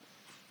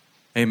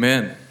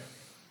Amen.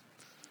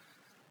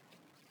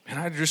 And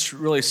I just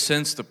really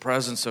sense the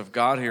presence of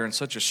God here in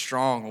such a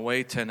strong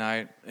way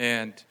tonight.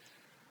 And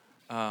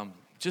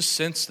just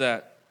sense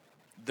that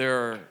there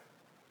are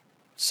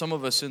some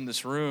of us in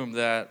this room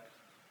that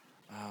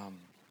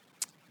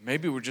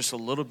maybe we're just a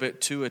little bit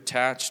too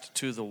attached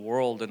to the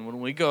world. And when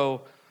we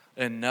go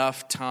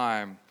enough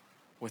time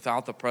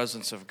without the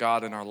presence of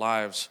God in our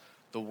lives,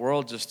 the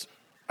world just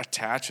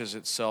attaches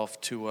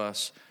itself to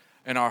us.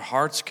 And our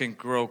hearts can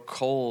grow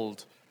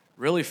cold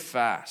really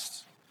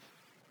fast.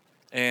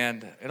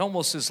 And it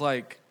almost is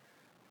like,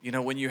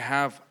 when you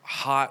have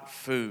hot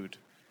food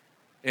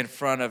in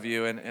front of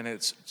you and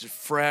it's a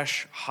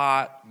fresh,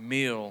 hot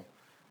meal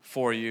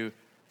for you,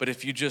 but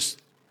if you just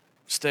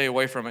stay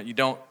away from it, you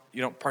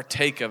don't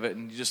partake of it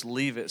and you just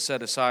leave it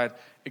set aside,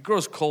 it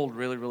grows cold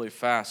really, really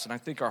fast. And I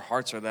think our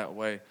hearts are that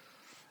way.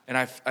 And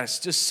I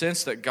just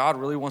sense that God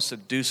really wants to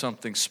do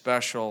something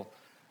special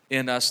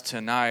in us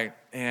tonight.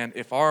 And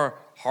if our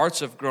hearts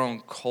have grown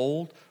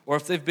cold, or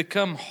if they've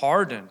become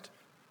hardened,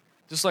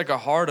 just like a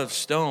heart of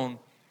stone,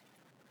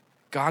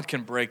 God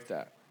can break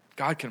that.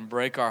 God can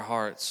break our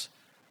hearts,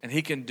 and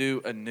He can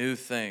do a new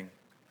thing.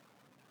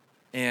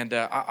 And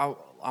I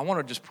want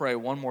to just pray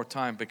one more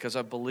time, because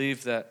I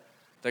believe that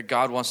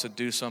God wants to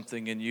do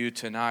something in you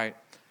tonight.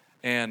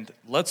 And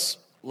let's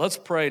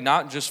pray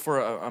not just for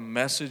a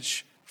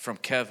message from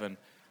Kevin,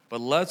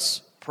 but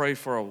let's pray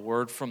for a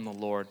word from the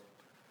Lord.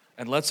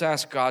 And let's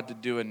ask God to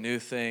do a new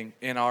thing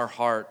in our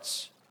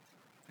hearts.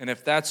 And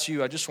if that's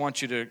you, I just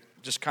want you to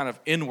just kind of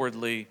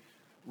inwardly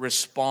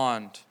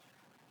respond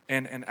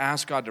and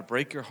ask God to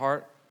break your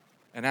heart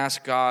and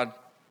ask God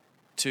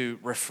to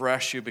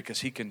refresh you,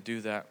 because He can do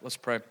that. Let's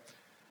pray.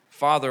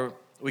 Father,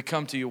 we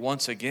come to you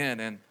once again,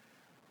 and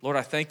Lord,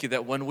 I thank you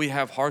that when we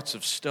have hearts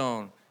of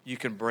stone, you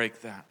can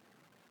break that.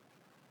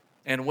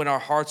 And when our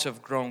hearts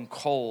have grown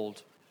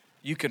cold,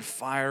 you can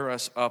fire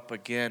us up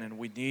again, and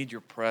we need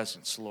your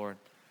presence, Lord.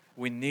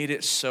 We need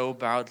it so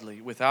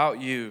badly. Without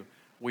you,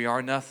 we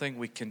are nothing.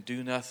 We can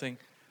do nothing.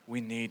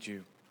 We need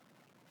you.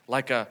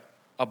 Like a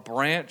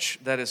branch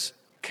that is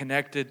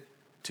connected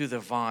to the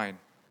vine,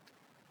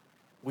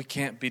 we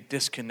can't be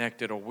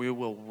disconnected or we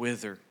will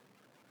wither.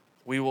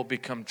 We will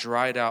become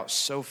dried out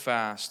so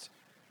fast.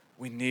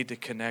 We need to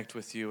connect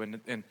with you.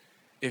 And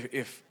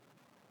if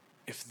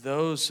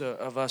those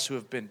of us who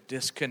have been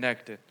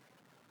disconnected,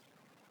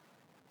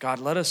 God,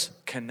 let us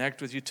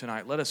connect with you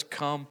tonight. Let us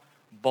come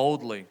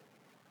boldly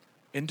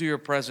into your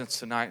presence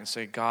tonight and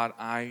say, God,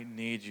 I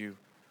need you.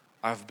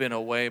 I've been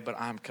away, but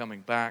I'm coming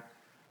back.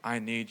 I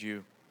need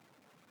you.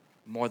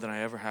 More than I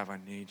ever have, I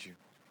need you.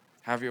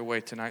 Have your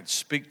way tonight.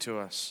 Speak to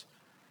us.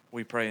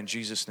 We pray in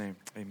Jesus' name.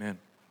 Amen.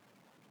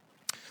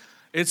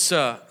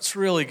 It's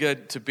really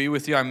good to be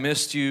with you. I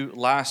missed you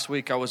last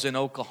week. I was in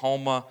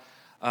Oklahoma.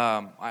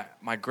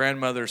 My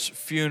grandmother's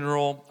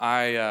funeral.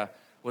 I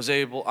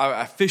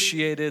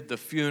officiated the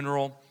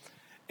funeral,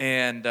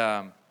 and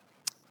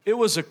it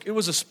was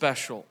a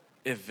special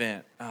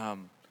event.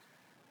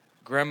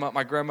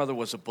 My grandmother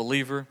was a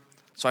believer,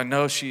 so I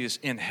know she is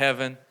in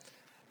heaven.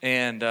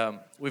 And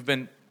we've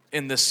been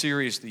in this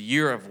series, The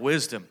Year of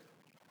Wisdom.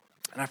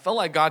 And I felt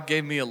like God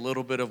gave me a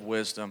little bit of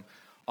wisdom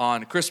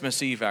on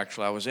Christmas Eve,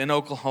 actually. I was in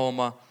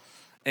Oklahoma,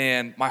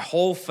 and my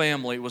whole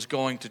family was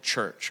going to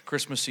church,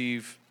 Christmas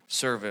Eve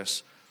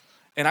service.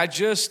 And I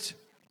just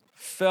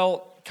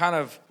felt kind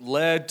of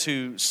led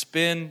to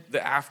spend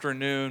the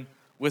afternoon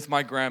with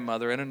my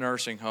grandmother in a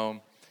nursing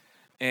home.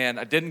 And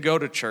I didn't go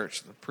to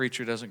church. The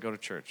preacher doesn't go to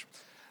church.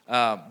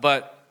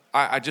 But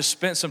I just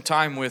spent some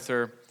time with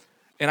her.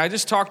 And I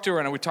just talked to her,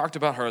 and we talked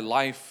about her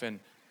life. And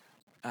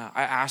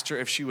I asked her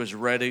if she was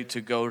ready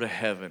to go to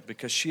heaven,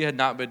 because she had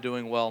not been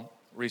doing well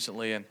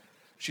recently. And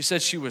she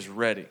said she was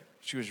ready.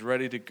 She was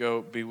ready to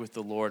go be with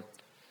the Lord.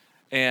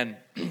 And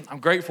I'm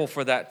grateful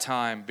for that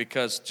time,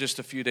 because just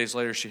a few days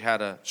later, she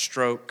had a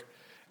stroke,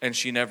 and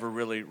she never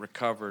really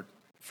recovered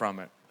from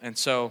it. And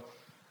so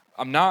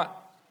I'm not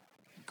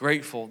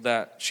grateful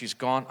that she's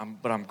gone,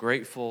 but I'm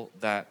grateful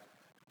that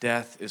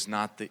death is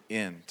not the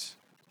end.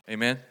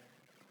 Amen?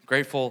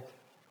 Grateful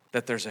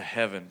that there's a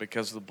heaven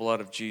because of the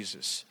blood of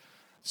Jesus.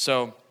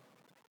 So,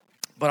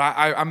 but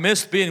I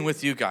miss being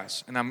with you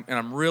guys, and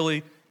I'm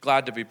really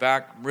glad to be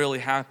back. I'm really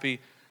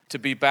happy to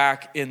be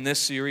back in this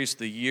series,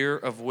 The Year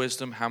of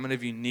Wisdom. How many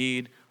of you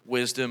need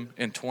wisdom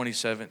in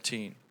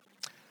 2017?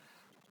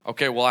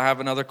 Okay, well, I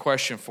have another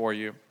question for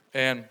you,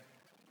 and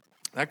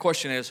that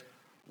question is,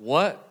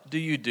 what do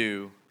you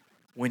do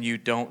when you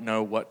don't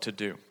know what to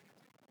do?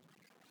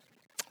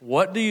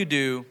 What do you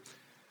do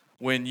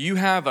when you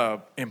have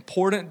an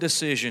important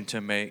decision to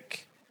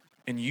make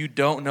and you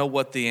don't know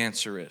what the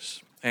answer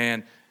is,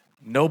 and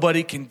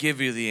nobody can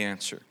give you the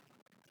answer?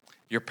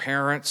 Your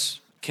parents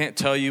can't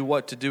tell you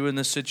what to do in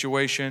this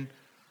situation.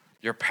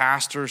 Your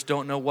pastors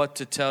don't know what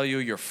to tell you.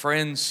 Your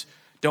friends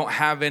don't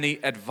have any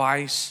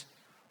advice.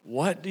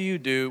 What do you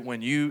do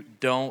when you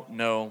don't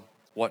know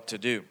what to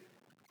do?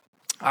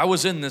 I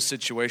was in this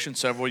situation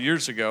several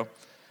years ago,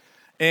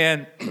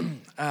 and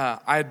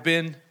I had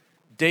been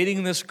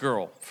dating this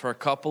girl for a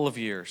couple of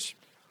years.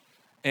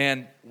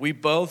 And we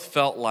both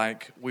felt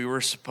like we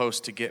were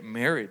supposed to get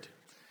married.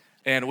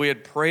 And we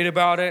had prayed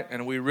about it,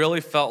 and we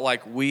really felt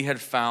like we had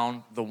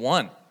found the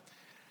one.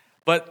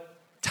 But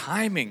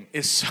timing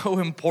is so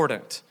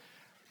important.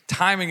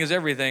 Timing is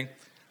everything.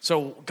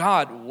 So,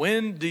 God,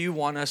 when do you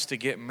want us to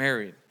get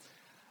married?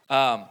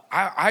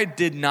 I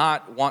did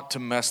not want to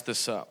mess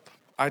this up.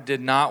 I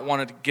did not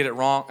want to get it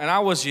wrong. And I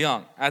was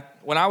young.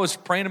 When I was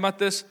praying about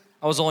this,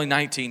 I was only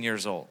 19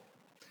 years old.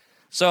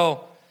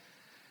 So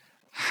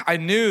I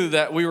knew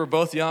that we were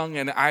both young,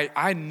 and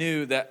I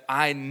knew that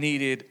I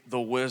needed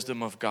the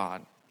wisdom of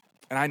God.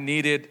 And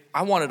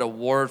I wanted a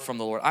word from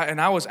the Lord.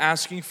 I was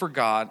asking for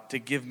God to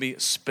give me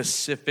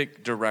then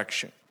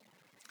direction.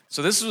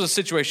 So this was a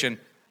situation,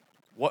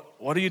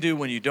 what do you do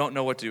when you don't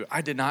know what to do?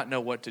 I did not know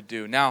what to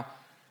do. Now,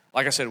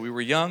 like I said, we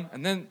were young,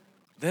 and then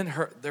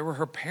there were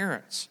her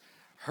parents.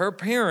 Her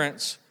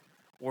parents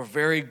were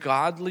very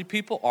godly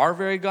people, are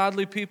very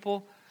godly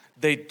people.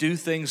 They do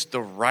things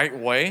the right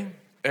way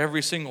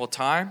every single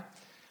time.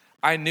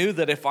 I knew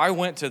that if I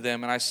went to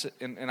them and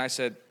I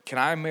said, can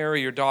I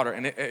marry your daughter?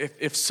 And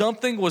if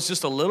something was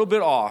just a little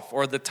bit off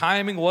or the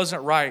timing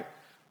wasn't right,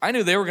 I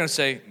knew they were going to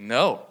say,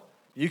 no,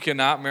 you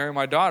cannot marry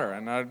my daughter.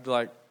 And I'd be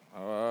like,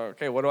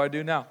 okay, what do I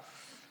do now?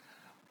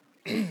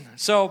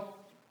 So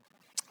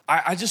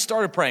I just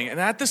started praying. And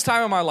at this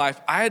time in my life,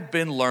 I had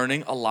been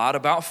learning a lot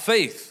about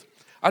faith.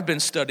 I'd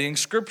been studying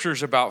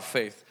scriptures about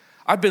faith.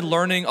 I'd been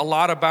learning a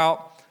lot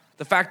about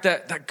the fact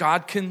that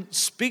God can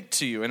speak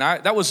to you. And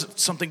that was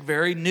something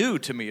very new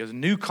to me. It was a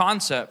new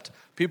concept.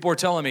 People were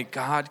telling me,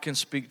 God can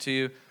speak to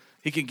you.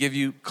 He can give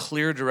you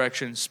clear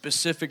direction,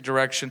 specific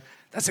direction.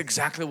 That's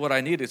exactly what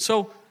I needed.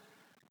 So,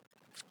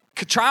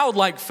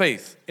 childlike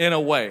faith, in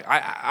a way.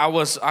 I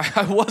was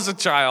a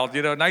child,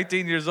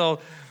 19 years old.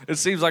 It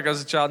seems like I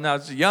was a child now.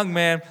 It's a young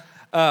man.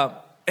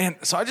 And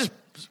so I just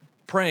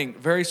praying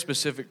very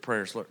specific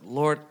prayers.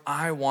 Lord,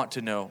 I want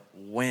to know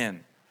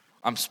when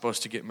I'm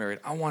supposed to get married.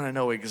 I want to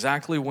know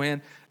exactly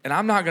when, and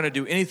I'm not going to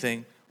do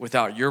anything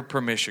without your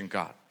permission,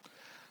 God.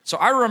 So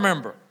I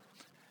remember,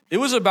 it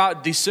was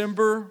about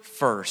December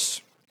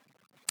 1st.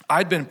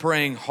 I'd been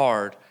praying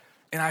hard,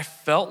 and I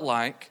felt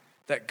like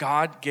that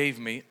God gave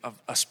me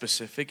a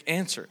specific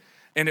answer.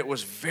 And it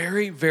was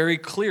very, very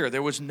clear.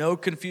 There was no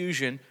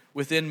confusion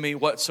within me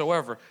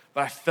whatsoever.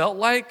 But I felt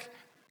like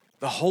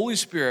the Holy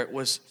Spirit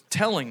was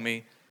telling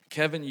me,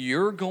 Kevin,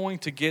 you're going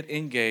to get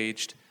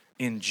engaged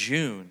in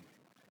June.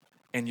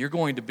 And you're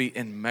going to be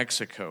in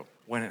Mexico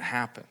when it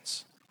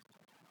happens.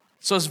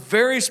 So it's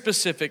very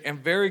specific and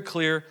very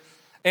clear.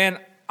 And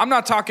I'm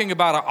not talking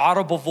about an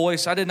audible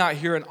voice. I did not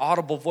hear an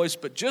audible voice,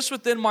 but just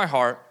within my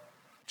heart,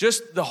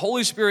 just the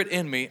Holy Spirit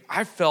in me,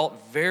 I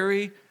felt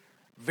very,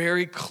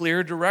 very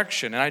clear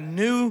direction. And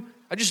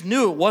I just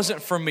knew it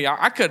wasn't for me.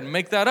 I couldn't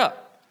make that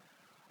up.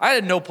 I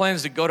had no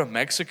plans to go to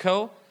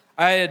Mexico.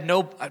 I had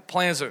no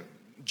plans of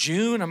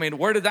June. I mean,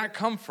 where did that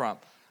come from?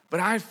 But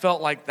I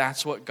felt like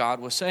that's what God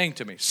was saying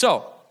to me.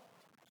 So,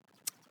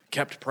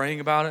 kept praying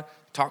about it,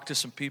 talked to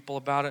some people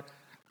about it.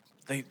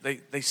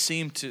 They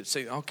seemed to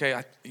say, okay,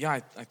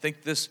 I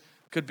think this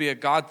could be a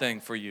God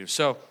thing for you.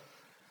 So,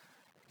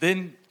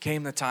 then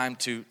came the time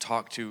to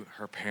talk to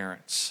her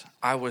parents.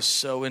 I was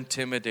so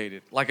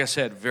intimidated. Like I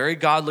said, very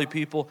godly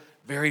people,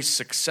 very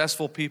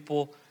successful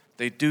people.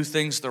 They do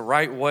things the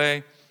right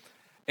way.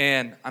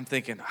 And I'm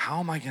thinking, how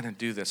am I going to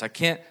do this? I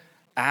can't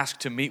ask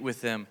to meet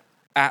with them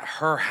at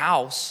her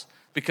house,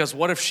 because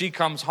what if she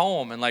comes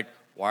home and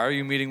why are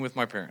you meeting with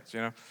my parents,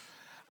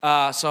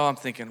 So I'm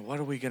thinking, what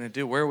are we going to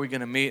do? Where are we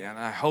going to meet? And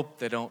I hope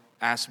they don't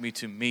ask me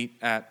to meet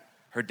at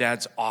her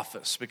dad's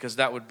office, because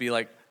that would be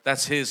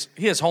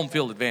he has home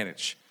field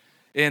advantage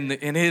in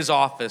his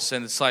office,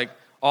 and it's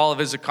all of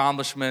his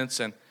accomplishments,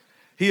 and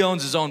he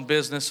owns his own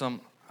business.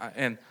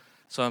 And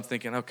so I'm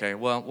thinking, okay,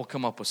 well, we'll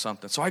come up with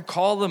something. So I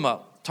called them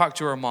up, talked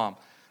to her mom.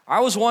 I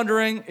was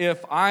wondering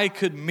if I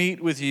could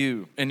meet with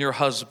you and your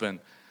husband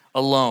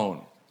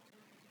alone.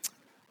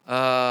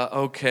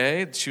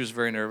 Okay. She was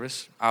very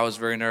nervous. I was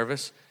very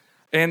nervous.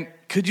 And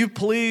could you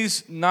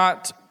please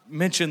not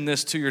mention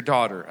this to your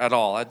daughter at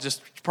all?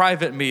 Just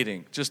private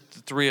meeting, just the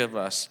three of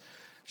us.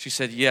 She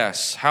said,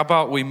 yes. How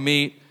about we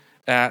meet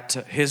at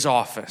his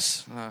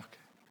office? Okay.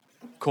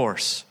 Of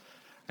course.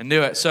 I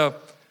knew it. So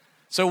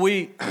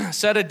we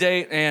set a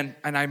date, and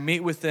I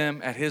meet with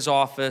them at his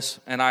office,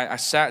 and I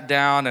sat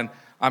down, and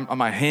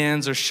my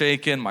hands are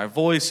shaking, my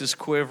voice is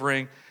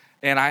quivering,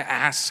 and I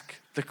ask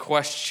the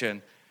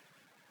question,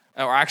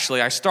 or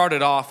actually I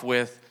started off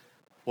with,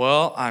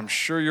 well, I'm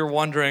sure you're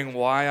wondering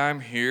why I'm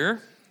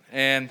here.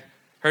 And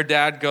her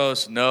dad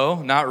goes,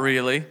 no, not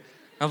really.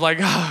 I'm like,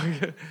 oh,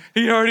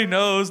 he already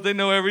knows. They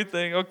know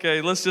everything.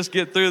 Okay, let's just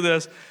get through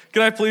this.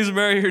 Can I please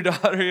marry your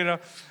daughter,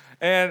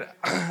 And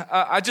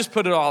I just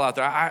put it all out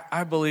there.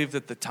 I believe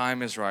that the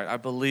time is right. I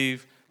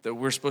believe that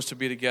we're supposed to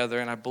be together,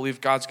 and I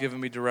believe God's given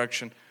me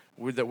direction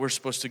that we're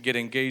supposed to get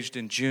engaged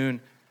in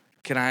June.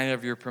 Can I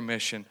have your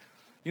permission?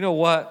 You know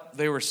what?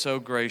 They were so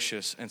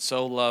gracious and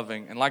so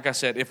loving. And like I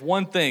said, if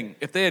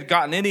they had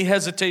gotten any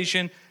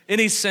hesitation,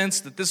 any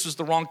sense that this was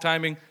the wrong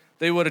timing,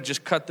 they would have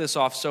just cut this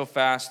off so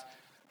fast.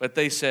 But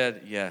they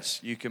said,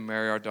 yes, you can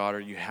marry our daughter.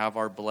 You have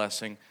our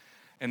blessing.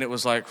 And it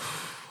was like,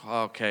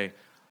 okay,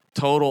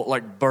 total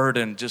like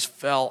burden just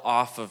fell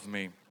off of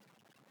me.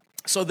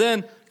 So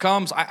then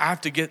comes, I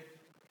have to get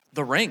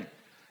the ring.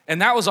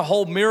 And that was a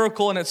whole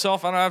miracle in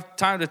itself. I don't have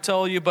time to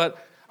tell you,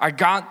 but I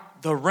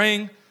got the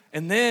ring.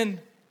 And then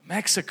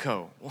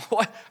Mexico.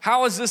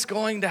 How is this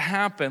going to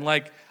happen?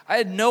 Like, I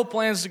had no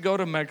plans to go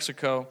to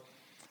Mexico.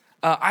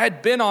 I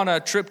had been on a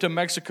trip to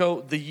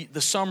Mexico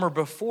the summer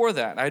before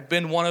that. I had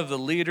been one of the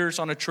leaders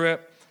on a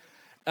trip,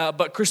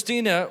 but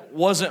Christina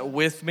wasn't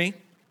with me.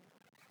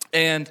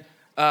 And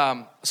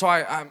so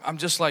I'm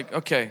just like,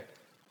 okay,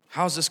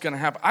 how's this going to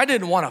happen? I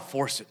didn't want to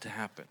force it to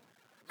happen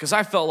because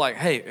I felt like,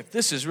 hey, if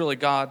this is really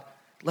God,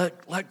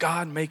 let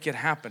God make it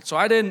happen. So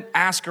I didn't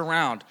ask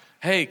around,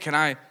 hey, can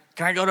I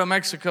go to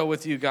Mexico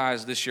with you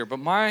guys this year? But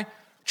my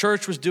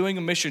church was doing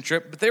a mission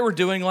trip, but they were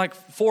doing like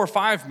 4 or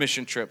 5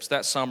 mission trips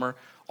that summer.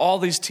 All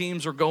these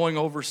teams are going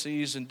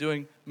overseas and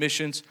doing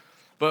missions.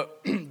 But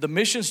the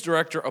missions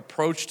director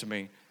approached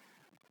me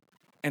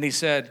and he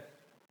said,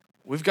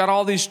 we've got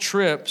all these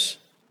trips,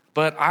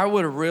 but I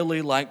would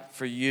really like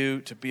for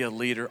you to be a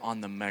leader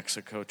on the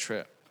Mexico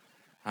trip.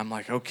 I'm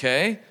like,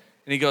 okay.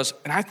 And he goes,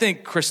 and I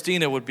think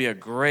Christina would be a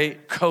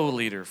great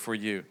co-leader for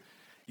you.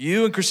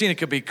 You and Christina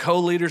could be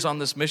co-leaders on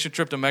this mission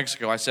trip to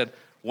Mexico. I said,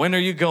 when are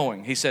you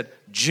going? He said,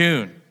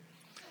 June.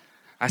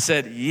 I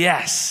said,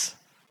 yes,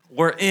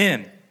 we're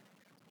in.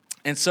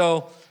 And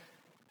so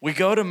we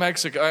go to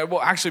Mexico.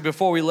 Well, actually,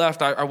 before we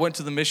left, I went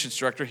to the missions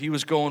director. He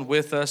was going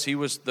with us. He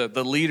was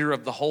the leader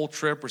of the whole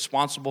trip,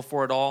 responsible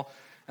for it all.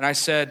 And I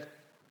said,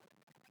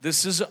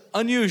 this is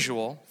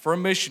unusual for a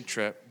mission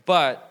trip,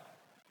 but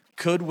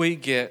could we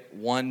get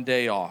 1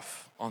 day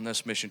off on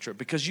this mission trip?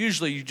 Because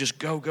usually you just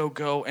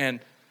go,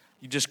 and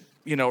you just,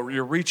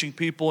 you're reaching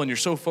people and you're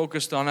so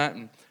focused on that.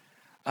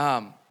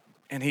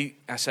 And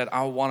I said,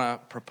 I want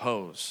to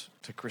propose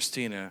to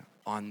Christina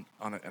on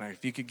it, and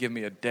if you could give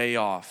me a day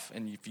off,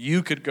 and if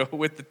you could go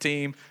with the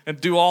team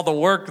and do all the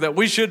work that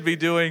we should be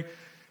doing,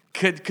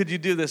 could you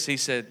do this? He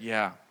said,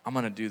 yeah, I'm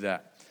going to do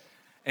that.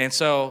 And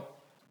so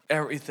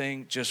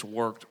everything just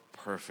worked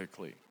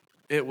perfectly.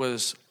 It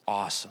was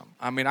awesome.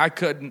 I mean, I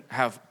couldn't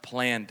have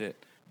planned it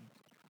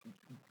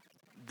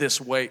this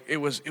way. It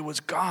was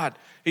God.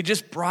 He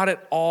just brought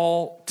it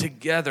all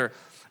together.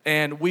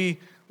 And we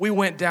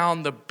went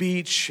down the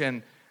beach,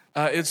 and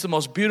it's the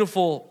most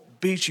beautiful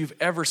beach you've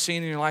ever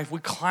seen in your life. We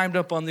climbed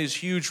up on these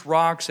huge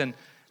rocks, and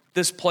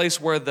this place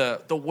where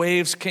the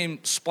waves came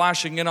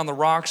splashing in on the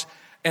rocks,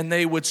 and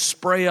they would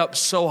spray up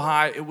so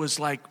high, it was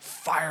like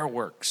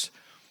fireworks.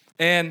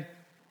 And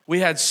we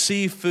had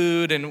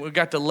seafood, and we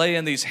got to lay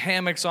in these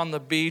hammocks on the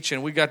beach,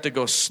 and we got to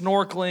go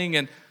snorkeling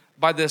and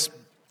by this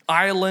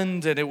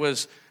island, and it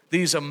was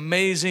these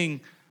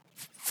amazing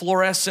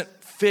fluorescent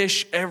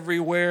fish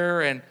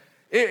everywhere, and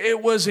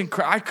it was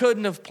incredible. I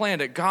couldn't have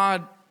planned it.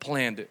 God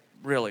planned it,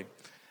 really.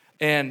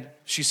 And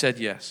she said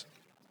yes.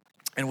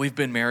 And we've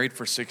been married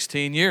for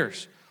 16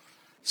 years.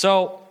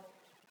 So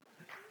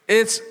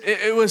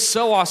it was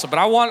so awesome. But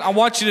I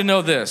want you to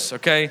know this,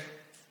 okay?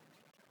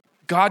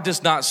 God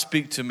does not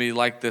speak to me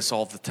like this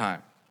all the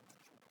time.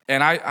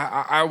 And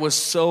I was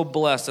so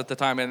blessed at the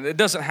time. And it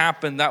doesn't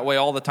happen that way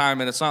all the time.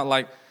 And it's not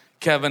like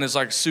Kevin is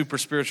like a super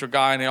spiritual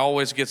guy and he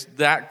always gets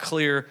that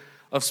clear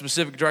of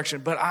specific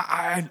direction. But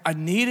I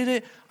needed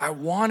it. I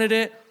wanted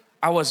it.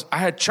 I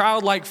had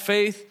childlike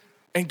faith.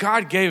 And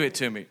God gave it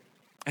to me.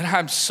 And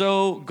I'm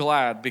so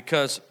glad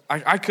because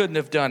I couldn't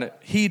have done it.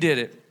 He did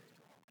it.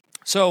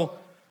 So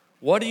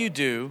what do you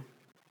do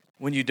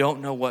when you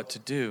don't know what to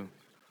do?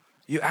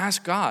 You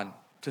ask God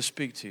to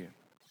speak to you.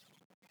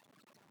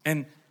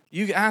 And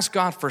you ask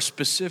God for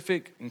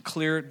specific and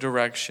clear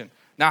direction.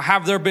 Now,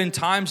 have there been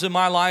times in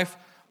my life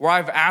where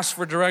I've asked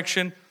for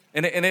direction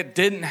and it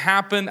didn't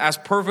happen as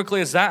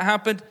perfectly as that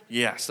happened?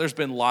 Yes, there's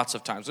been lots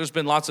of times. There's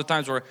been lots of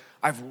times where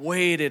I've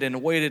waited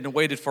and waited and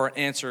waited for an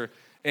answer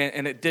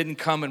and it didn't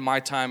come in my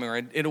timing, or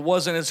it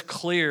wasn't as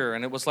clear.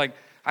 And it was like,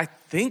 I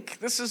think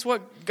this is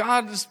what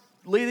God is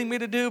leading me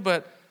to do,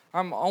 but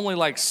I'm only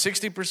like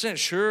 60%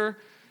 sure.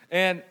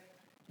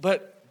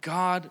 But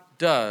God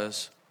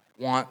does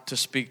want to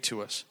speak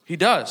to us. He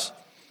does.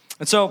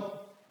 And so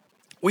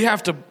we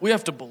have to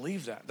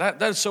believe that.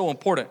 That is so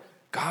important.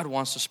 God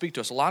wants to speak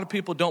to us. A lot of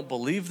people don't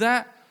believe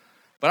that,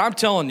 but I'm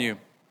telling you,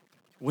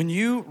 when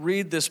you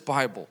read this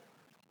Bible,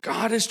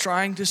 God is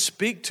trying to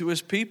speak to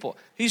his people.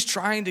 He's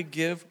trying to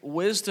give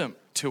wisdom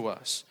to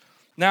us.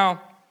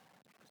 Now,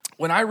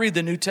 when I read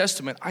the New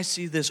Testament, I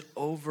see this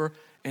over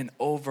and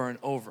over and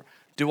over.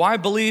 Do I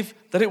believe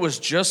that it was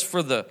just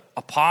for the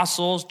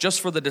apostles,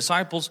 just for the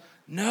disciples?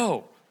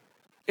 No.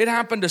 It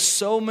happened to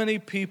so many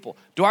people.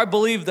 Do I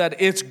believe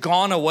that it's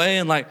gone away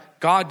and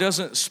like God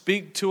doesn't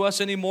speak to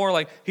us anymore?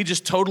 Like he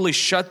just totally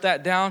shut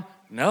that down?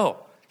 No.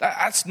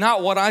 That's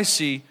not what I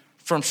see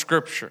from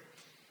Scripture.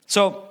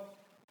 So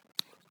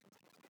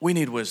we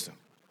need wisdom.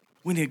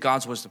 We need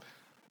God's wisdom.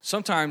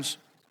 Sometimes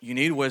you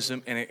need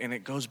wisdom and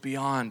it goes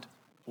beyond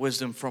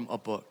wisdom from a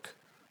book.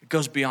 It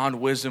goes beyond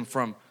wisdom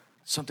from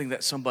something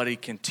that somebody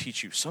can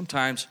teach you.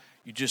 Sometimes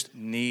you just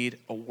need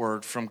a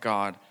word from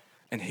God,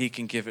 and he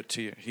can give it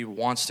to you. He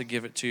wants to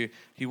give it to you.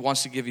 He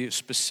wants to give you a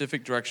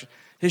specific direction.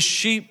 His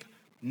sheep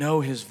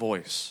know his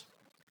voice.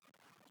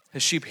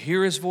 His sheep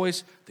hear his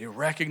voice. They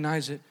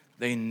recognize it.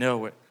 They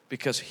know it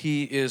because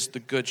he is the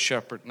good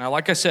shepherd. Now,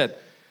 like I said,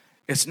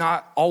 it's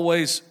not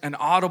always an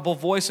audible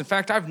voice. In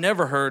fact, I've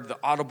never heard the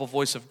audible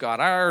voice of God.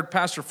 I heard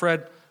Pastor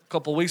Fred a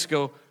couple weeks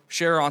ago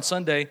share on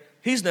Sunday.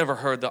 He's never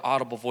heard the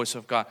audible voice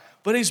of God,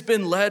 but he's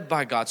been led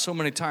by God so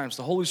many times.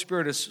 The Holy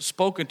Spirit has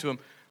spoken to him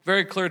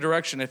very clear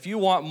direction. If you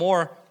want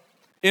more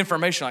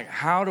information, like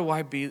how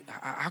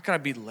can I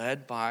be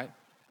led by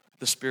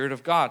the Spirit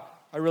of God?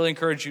 I really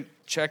encourage you,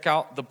 check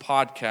out the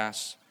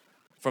podcasts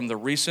from the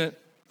recent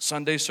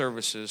Sunday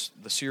services,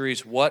 the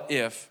series What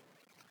If,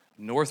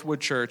 Northwood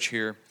Church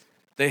here.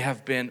 They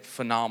have been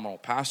phenomenal.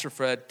 Pastor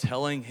Fred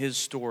telling his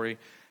story,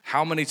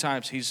 how many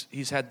times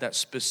he's had that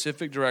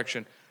specific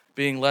direction,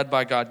 being led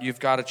by God.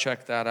 You've got to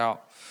check that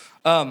out.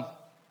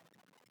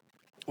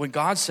 When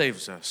God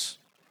saves us,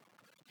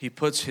 he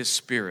puts his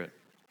Spirit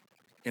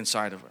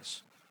inside of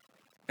us.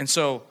 And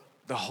so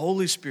the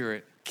Holy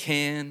Spirit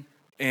can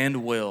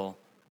and will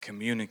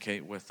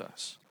communicate with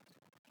us.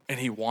 And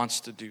he wants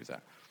to do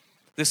that.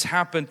 This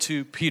happened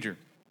to Peter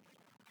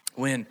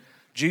when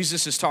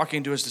Jesus is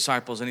talking to his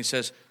disciples and he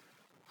says,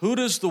 "Who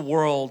does the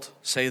world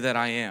say that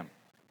I am?"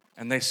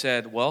 And they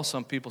said, "Well,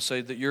 some people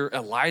say that you're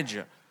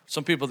Elijah.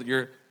 Some people that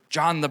you're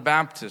John the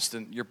Baptist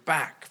and you're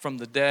back from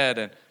the dead."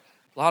 And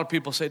a lot of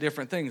people say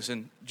different things.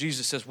 And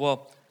Jesus says,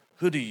 "Well,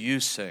 who do you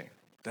say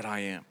that I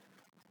am?"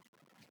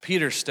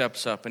 Peter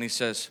steps up and he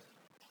says,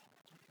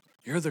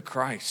 "You're the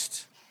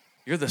Christ.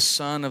 You're the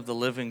Son of the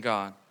living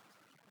God."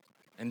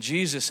 And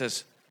Jesus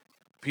says,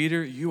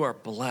 "Peter, you are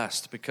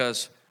blessed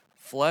because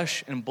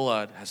flesh and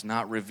blood has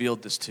not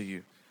revealed this to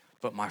you,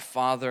 but my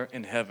Father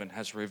in heaven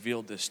has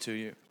revealed this to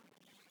you."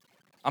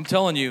 I'm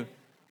telling you,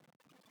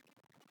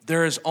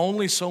 there is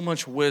only so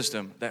much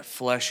wisdom that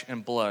flesh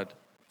and blood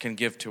can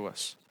give to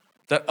us,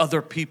 that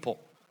other people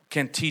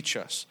can teach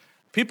us.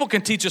 People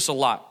can teach us a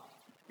lot.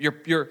 Your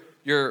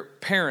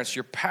parents,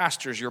 your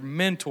pastors, your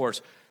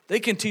mentors, they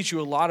can teach you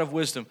a lot of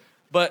wisdom.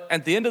 But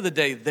at the end of the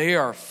day, they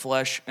are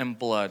flesh and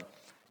blood.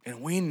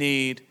 And we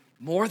need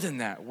more than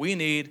that. We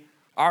need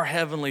our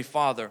Heavenly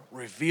Father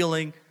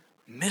revealing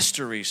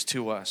mysteries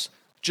to us,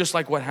 just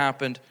like what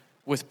happened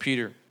with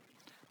Peter.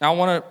 Now I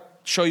want to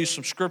show you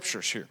some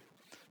scriptures here.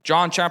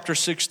 John chapter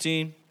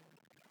 16,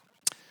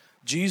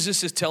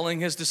 Jesus is telling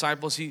his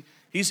disciples,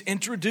 he's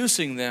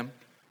introducing them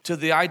to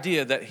the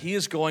idea that he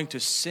is going to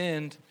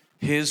send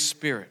his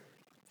Spirit,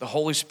 the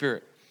Holy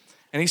Spirit.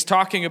 And he's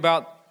talking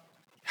about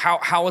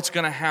how it's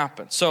going to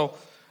happen. So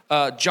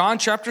John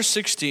chapter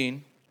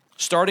 16,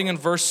 starting in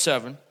verse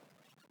 7,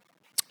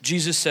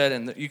 Jesus said,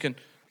 and you can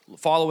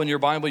follow in your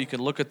Bible, you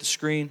can look at the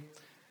screen.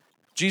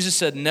 Jesus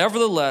said,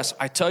 "Nevertheless,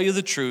 I tell you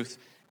the truth,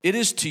 it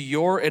is to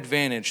your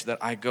advantage that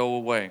I go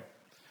away.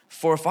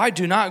 For if I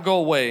do not go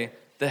away,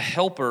 the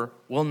Helper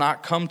will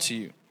not come to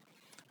you.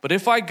 But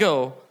if I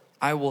go,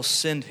 I will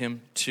send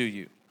him to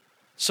you."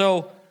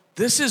 So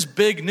this is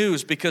big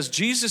news because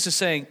Jesus is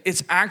saying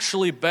it's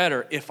actually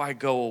better if I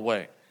go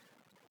away,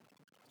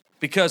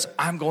 because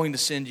I'm going to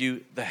send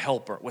you the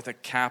Helper with a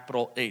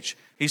capital H.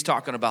 He's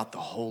talking about the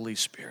Holy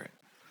Spirit.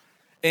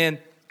 And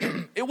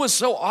it was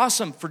so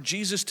awesome for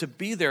Jesus to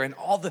be there and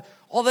all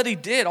that he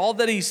did, all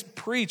that he's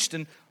preached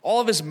and all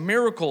of his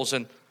miracles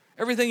and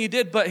everything he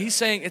did. But he's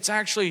saying it's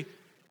actually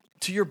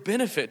to your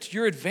benefit, to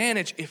your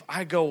advantage if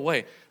I go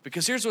away.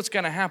 Because here's what's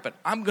going to happen.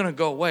 I'm going to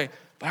go away,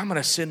 but I'm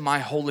going to send my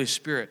Holy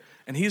Spirit.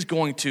 And he's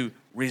going to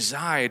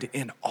reside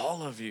in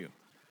all of you.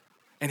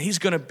 And he's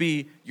going to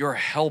be your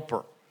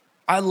helper.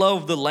 I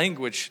love the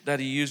language that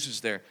he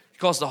uses there. He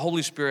calls the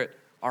Holy Spirit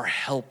our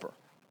helper.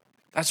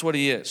 That's what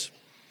he is.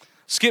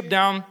 Skip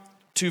down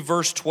to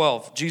verse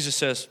 12. Jesus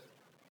says,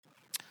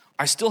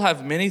 "I still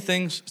have many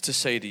things to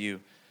say to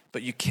you,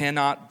 but you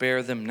cannot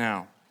bear them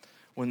now.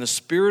 When the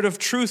Spirit of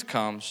truth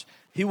comes,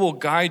 he will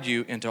guide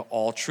you into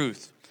all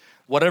truth.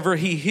 Whatever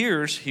he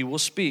hears, he will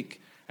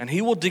speak, and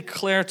he will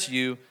declare to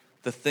you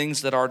the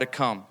things that are to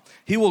come.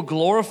 He will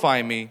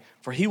glorify me,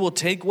 for he will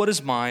take what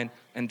is mine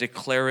and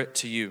declare it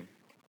to you."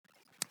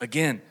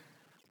 Again,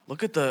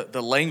 look at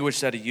the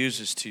language that he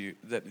uses to you,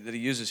 that he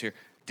uses here.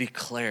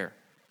 Declare.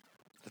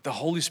 That the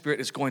Holy Spirit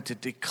is going to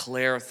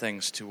declare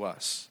things to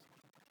us.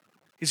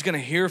 He's going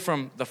to hear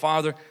from the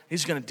Father.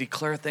 He's going to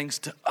declare things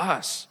to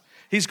us.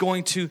 He's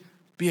going to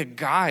be a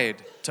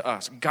guide to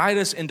us, guide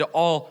us into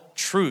all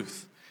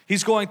truth.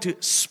 He's going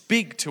to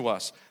speak to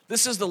us.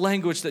 This is the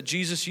language that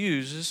Jesus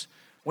uses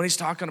when he's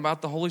talking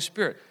about the Holy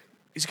Spirit.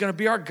 He's going to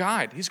be our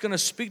guide. He's going to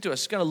speak to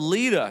us. He's going to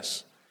lead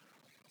us.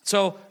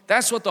 So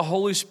that's what the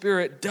Holy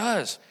Spirit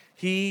does.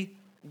 He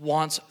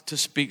wants to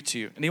speak to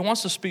you. And he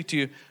wants to speak to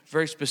you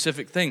very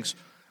specific things.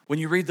 When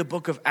you read the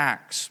book of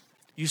Acts,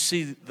 you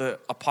see the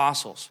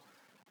apostles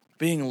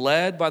being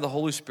led by the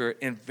Holy Spirit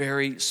in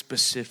very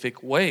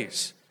specific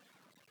ways.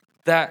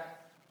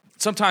 That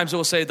sometimes it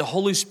will say the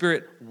Holy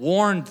Spirit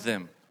warned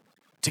them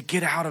to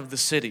get out of the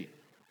city.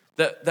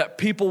 that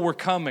people were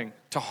coming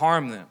to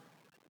harm them.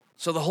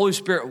 So the Holy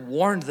Spirit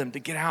warned them to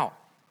get out.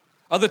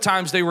 Other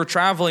times they were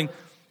traveling,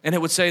 and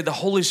it would say the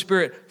Holy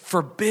Spirit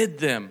forbid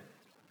them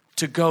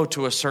to go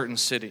to a certain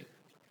city.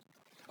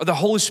 Or the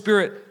Holy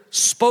Spirit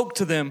spoke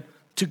to them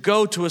to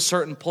go to a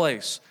certain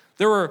place.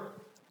 There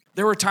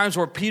were times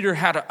where Peter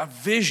had a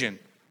vision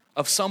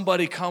of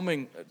somebody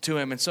coming to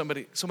him and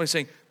somebody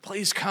saying,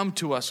 please come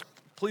to us.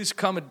 Please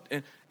come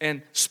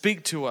and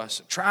speak to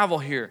us. Travel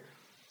here.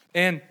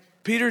 And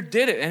Peter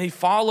did it, and he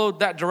followed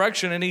that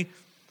direction, and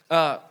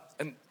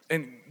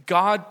and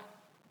God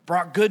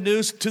brought good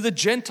news to the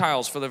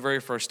Gentiles for the very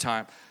first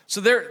time.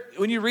 So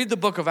when you read the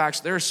book of Acts,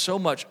 there is so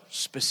much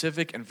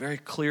specific and very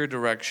clear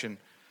direction.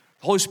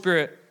 The Holy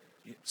Spirit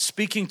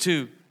speaking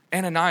to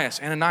Ananias,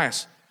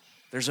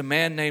 there's a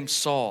man named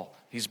Saul.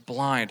 He's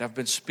blind. I've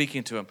been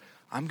speaking to him.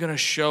 I'm going to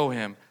show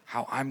him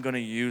how I'm going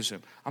to use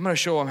him. I'm going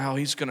to show him how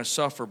he's going to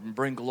suffer and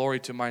bring glory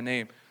to my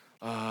name.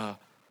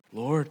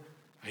 Lord,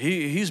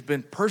 he's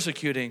been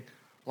persecuting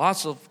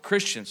lots of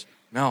Christians.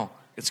 No,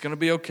 it's going to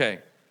be okay.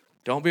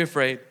 Don't be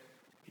afraid.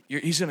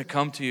 He's going to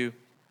come to you.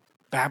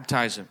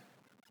 Baptize him.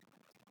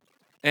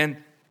 And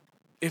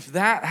if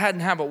that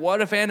hadn't happened,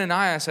 what if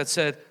Ananias had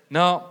said,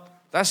 no,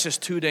 that's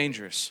just too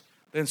dangerous?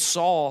 Then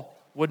Saul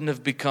wouldn't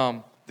have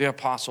become the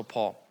Apostle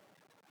Paul.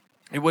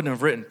 He wouldn't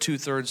have written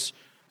 2/3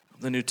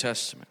 of the New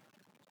Testament.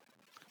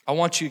 I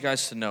want you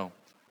guys to know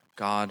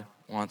God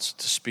wants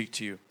to speak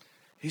to you.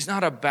 He's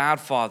not a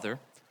bad father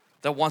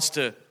that wants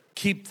to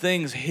keep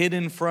things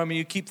hidden from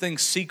you, keep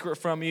things secret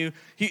from you.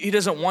 He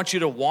doesn't want you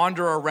to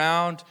wander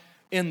around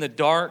in the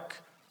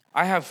dark.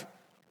 I have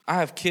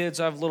kids,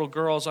 I have little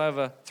girls, I have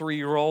a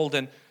 3-year-old,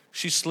 and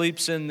she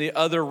sleeps in the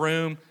other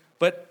room,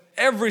 but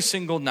every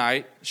single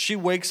night she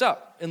wakes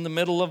up in the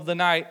middle of the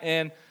night,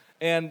 and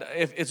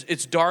if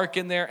it's dark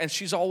in there, and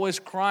she's always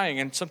crying,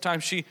 and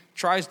sometimes she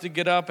tries to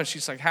get up and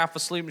she's like half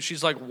asleep and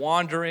she's like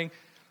wandering.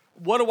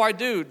 What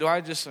do? Do I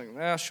just think,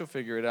 she'll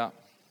figure it out?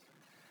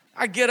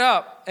 I get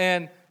up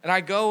and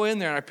I go in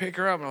there and I pick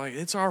her up and I'm like,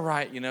 it's all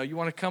right, you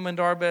want to come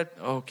into our bed?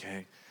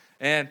 Okay.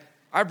 And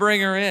I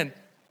bring her in.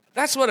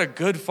 That's what a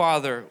good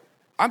father,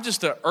 I'm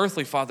just an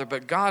earthly father,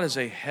 but God is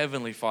a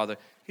heavenly father.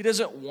 He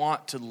doesn't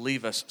want to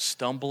leave us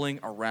stumbling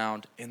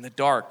around in the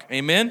dark.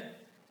 Amen?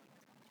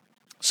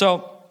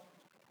 So,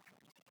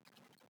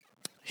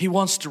 he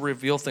wants to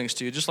reveal things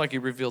to you, just like he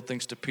revealed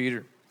things to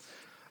Peter.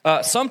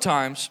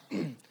 Sometimes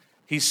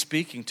he's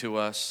speaking to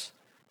us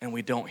and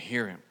we don't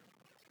hear him.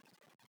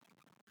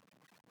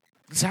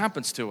 This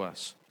happens to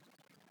us.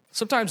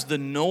 Sometimes the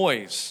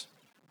noise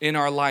in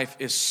our life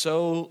is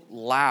so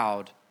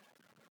loud,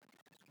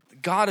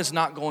 God is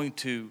not going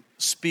to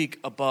speak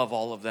above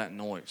all of that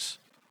noise.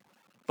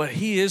 But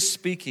he is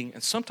speaking,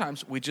 and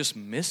sometimes we just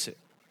miss it.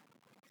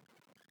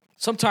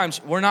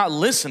 Sometimes we're not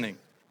listening,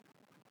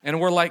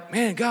 and we're like,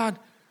 man, God,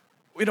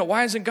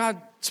 why isn't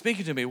God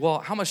speaking to me? Well,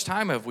 how much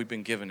time have we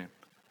been giving him?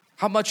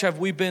 How much have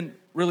we been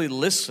really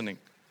listening?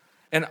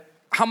 And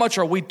how much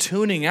are we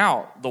tuning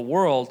out the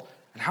world,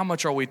 and how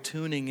much are we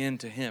tuning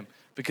into him?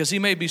 Because he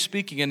may be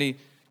speaking, and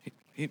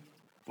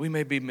we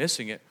may be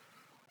missing it.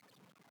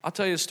 I'll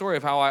tell you a story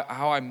of how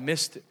I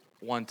missed it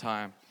one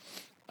time.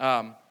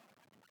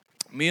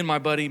 Me and my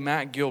buddy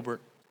Matt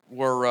Gilbert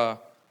were,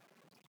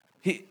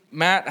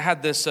 Matt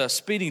had this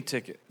speeding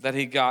ticket that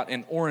he got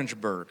in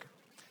Orangeburg.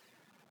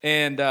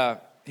 And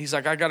he's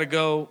like, I got to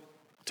go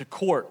to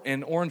court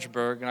in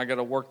Orangeburg, and I got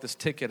to work this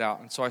ticket out.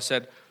 And so I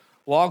said,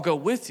 well, I'll go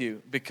with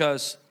you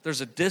because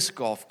there's a disc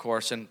golf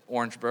course in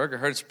Orangeburg. I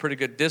heard it's a pretty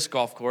good disc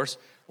golf course.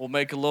 We'll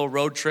make a little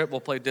road trip.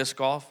 We'll play disc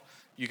golf.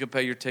 You can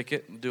pay your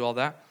ticket and do all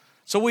that.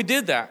 So we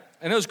did that,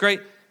 and it was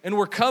great. And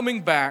we're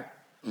coming back,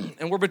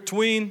 and we're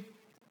between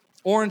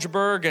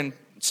Orangeburg and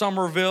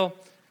Somerville,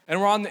 and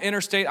we're on the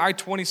interstate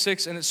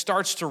I-26, and it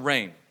starts to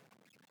rain.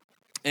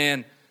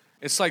 And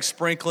it's like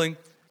sprinkling,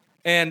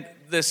 and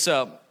this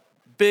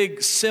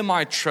big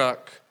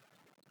semi-truck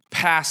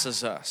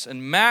passes us.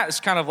 And Matt is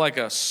kind of like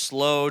a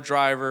slow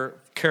driver,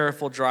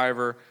 careful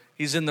driver.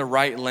 He's in the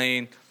right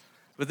lane.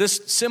 But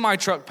this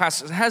semi-truck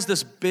passes. It has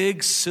this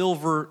big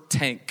silver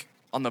tank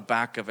on the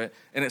back of it,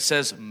 and it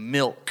says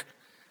milk.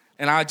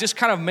 And I just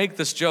kind of make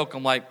this joke.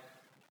 I'm like,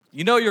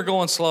 you're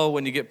going slow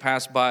when you get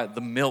passed by the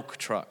milk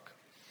truck.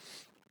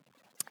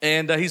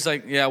 And he's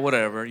like, yeah,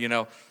 whatever,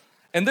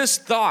 And this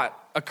thought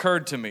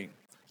occurred to me.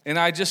 And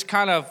I just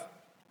kind of,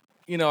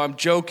 I'm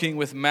joking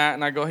with Matt,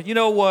 and I go, you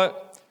know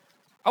what?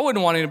 I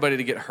wouldn't want anybody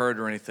to get hurt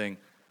or anything,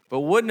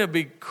 but wouldn't it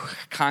be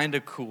kind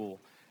of cool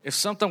if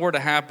something were to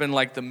happen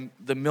like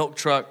the milk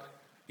truck,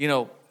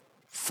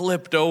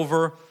 flipped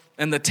over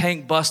and the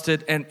tank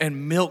busted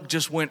and milk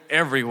just went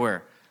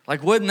everywhere?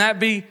 Like, wouldn't that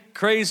be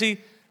crazy?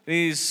 And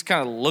he's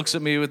kind of looks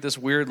at me with this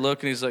weird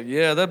look, and he's like,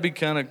 yeah, that'd be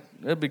kind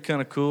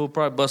of cool.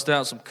 Probably bust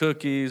out some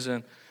cookies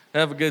and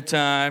have a good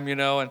time,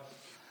 And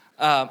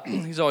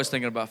he's always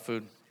thinking about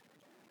food.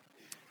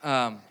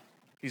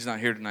 He's not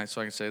here tonight,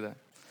 so I can say that.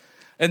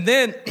 And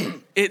then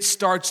it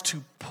starts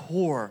to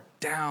pour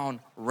down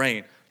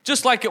rain,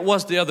 just like it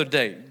was the other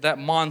day, that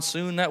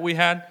monsoon that we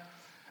had.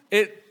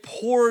 it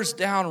pours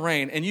down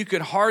rain, and you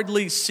could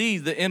hardly see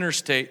the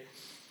interstate.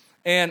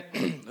 And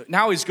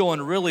now he's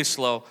going really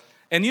slow.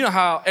 And you know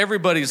how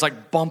everybody's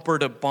like bumper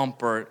to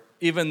bumper,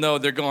 even though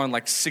they're going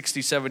like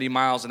 60, 70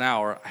 miles an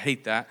hour. I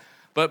hate that.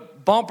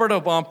 But bumper to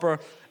bumper.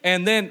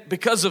 And then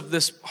because of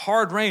this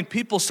hard rain,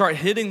 people start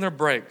hitting their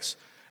brakes.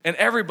 And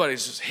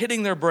everybody's just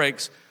hitting their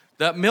brakes.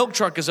 That milk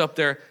truck is up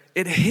there.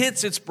 It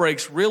hits its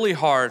brakes really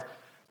hard.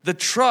 The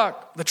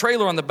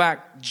trailer on the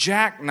back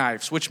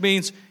jackknifes, which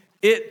means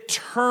it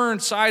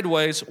turned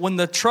sideways when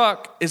the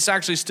truck is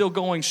actually still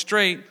going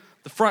straight,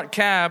 the front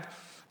cab,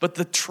 but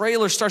the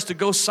trailer starts to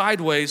go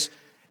sideways.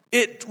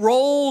 It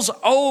rolls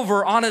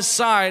over on its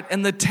side,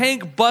 and the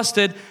tank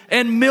busted,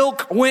 and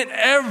milk went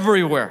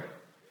everywhere.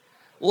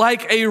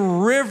 Like a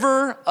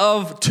river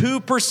of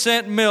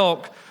 2%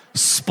 milk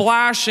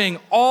splashing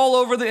all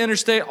over the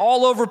interstate,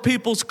 all over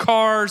people's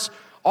cars,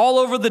 all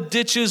over the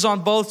ditches on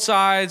both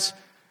sides.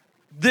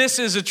 This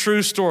is a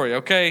true story,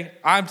 okay?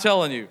 I'm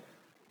telling you,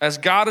 as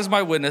God is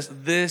my witness,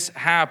 this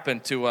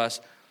happened to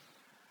us.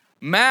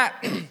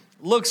 Matt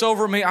looks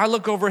over me. I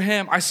look over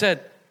him. I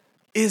said,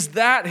 "Is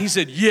that?" He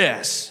said,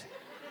 "Yes."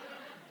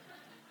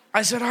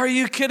 I said, "Are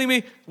you kidding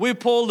me?" We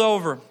pulled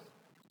over.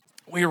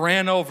 We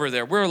ran over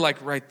there. We were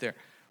like right there.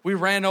 We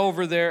ran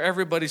over there.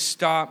 Everybody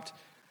stopped.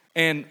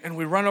 And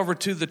we run over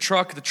to the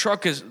truck.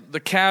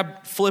 The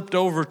cab flipped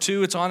over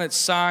too. It's on its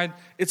side.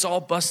 It's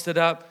all busted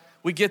up.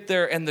 We get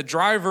there, and the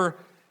driver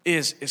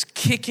is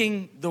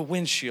kicking the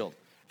windshield.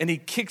 And he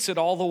kicks it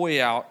all the way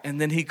out, and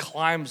then he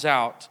climbs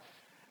out,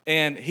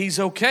 and he's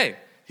okay.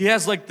 He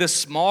has like this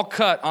small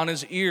cut on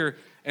his ear,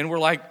 and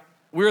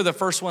we're the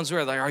first ones who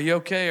are like, "Are you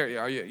okay?"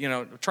 Are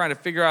you trying to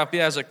figure out if he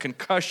has a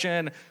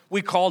concussion.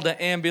 We called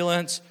the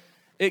ambulance.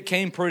 It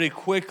came pretty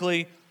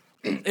quickly.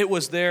 It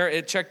was there.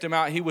 It checked him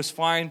out. He was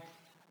fine.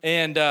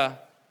 And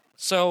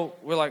so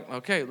we're like,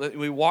 okay.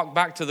 We walked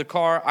back to the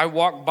car. I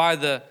walked by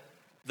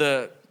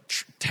the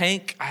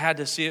tank. I had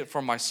to see it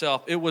for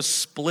myself. It was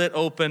split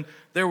open.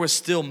 There was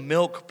still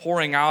milk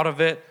pouring out of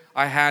it.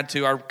 I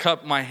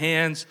cupped my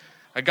hands.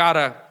 I got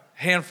a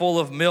handful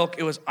of milk.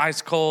 It was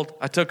ice cold.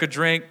 I took a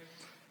drink.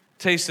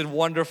 Tasted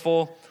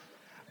wonderful.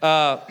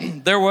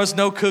 There was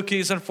no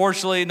cookies,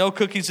 unfortunately. No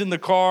cookies in the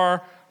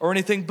car or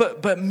anything.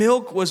 But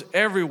milk was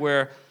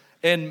everywhere.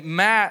 And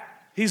Matt,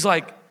 he's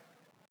like,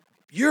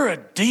 "You're a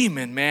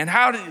demon, man.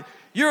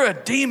 You're a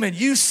demon.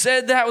 You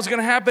said that was going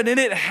to happen, and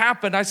it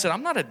happened." I said,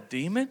 "I'm not a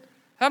demon.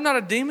 I'm not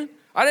a demon.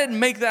 I didn't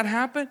make that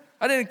happen.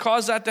 I didn't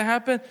cause that to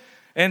happen."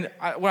 And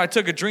when I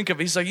took a drink of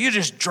it, he's like, "You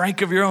just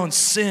drank of your own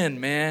sin,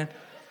 man."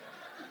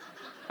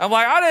 I'm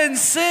like, "I didn't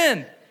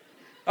sin.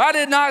 I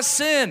did not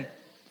sin."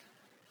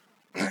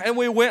 And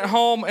we went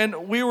home,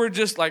 and we were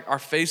just like, our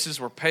faces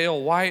were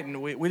pale white,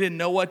 and we didn't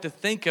know what to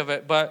think of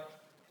it. But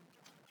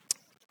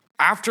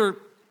after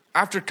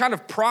kind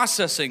of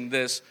processing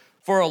this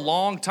for a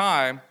long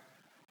time,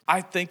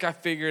 I think I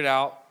figured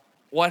out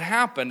what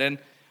happened.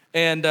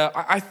 And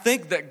I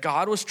think that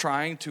God was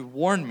trying to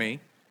warn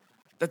me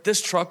that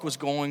this truck was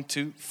going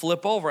to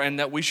flip over and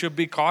that we should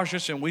be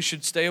cautious and we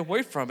should stay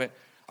away from it.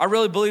 I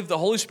really believe the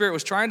Holy Spirit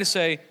was trying to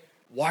say,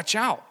 watch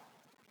out,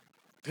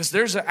 because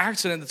there's an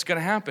accident that's going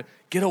to happen.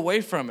 Get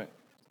away from it.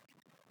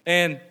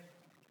 And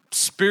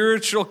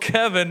spiritual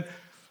Kevin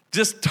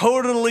just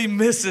totally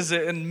misses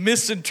it and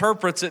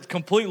misinterprets it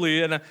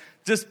completely and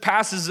just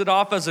passes it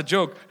off as a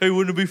joke. "Hey,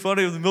 wouldn't it be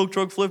funny if the milk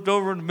truck flipped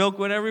over and the milk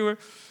went everywhere?"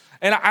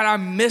 And I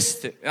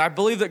missed it. And I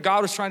believe that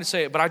God was trying to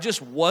say it, but I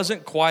just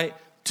wasn't quite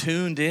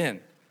tuned in.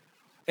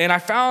 And I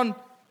found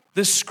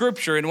this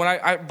scripture, and when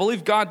I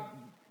believe God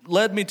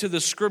led me to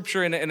the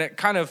scripture, and it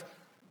kind of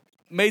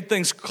made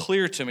things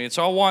clear to me. And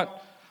so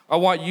I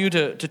want you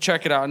to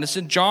check it out. And it's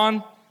in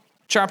John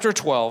chapter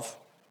 12,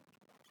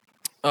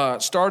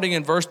 starting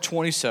in verse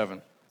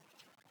 27.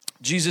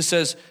 Jesus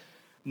says,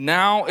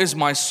 "Now is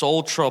my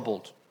soul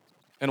troubled.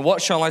 And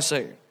what shall I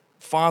say?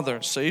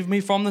 Father, save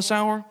me from this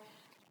hour?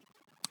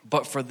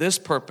 But for this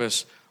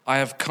purpose I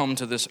have come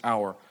to this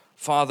hour.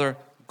 Father,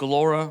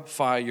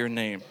 glorify your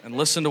name." And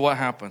listen to what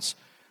happens.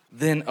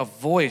 "Then a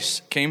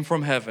voice came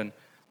from heaven.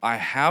 I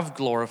have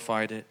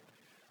glorified it,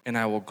 and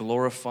I will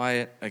glorify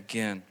it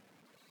again.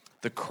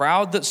 The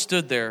crowd that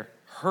stood there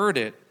heard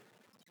it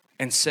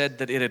and said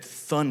that it had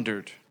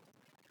thundered.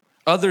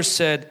 Others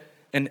said,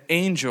 an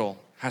angel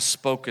has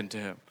spoken to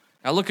him."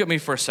 Now look at me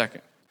for a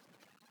second.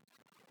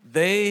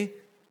 They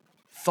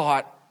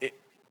thought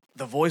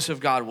the voice of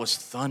God was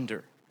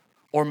thunder,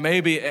 or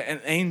maybe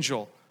an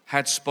angel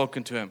had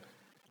spoken to him.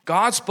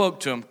 God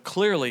spoke to him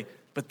clearly,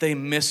 but they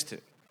missed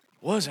it.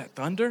 Was that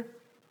thunder?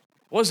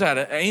 Was that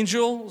an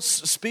angel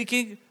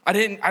speaking? I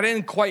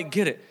didn't quite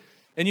get it.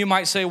 And you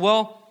might say,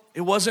 well,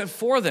 it wasn't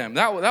for them.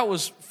 That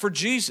was for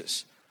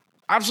Jesus.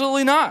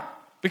 Absolutely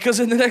not.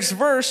 Because in the next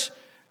verse,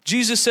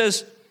 Jesus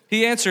says,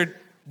 he answered,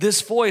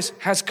 "This voice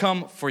has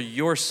come for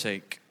your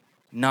sake,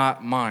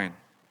 not mine."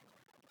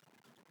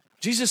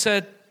 Jesus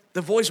said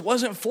the voice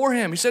wasn't for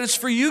him. He said, it's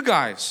for you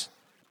guys.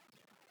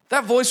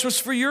 That voice was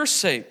for your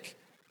sake.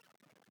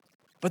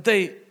 But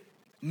they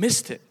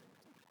missed it.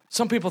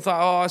 Some people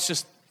thought, oh, it's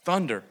just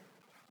thunder.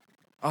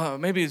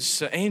 Maybe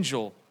it's an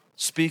angel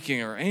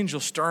speaking or angel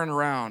stirring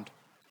around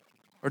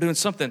or doing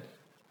something.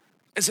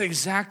 It's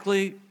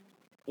exactly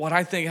what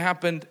I think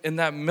happened in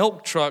that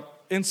milk truck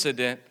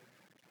incident,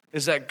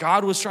 is that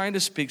God was trying to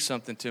speak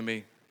something to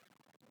me.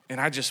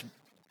 And I just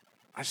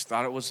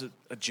thought it was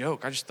a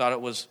joke. I just thought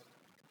it was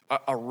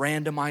a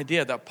random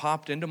idea that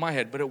popped into my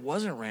head, but it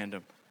wasn't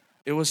random.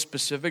 It was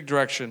specific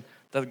direction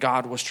that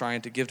God was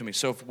trying to give to me.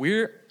 So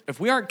if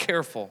we aren't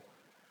careful,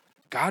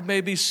 God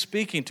may be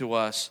speaking to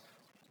us,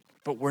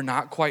 but we're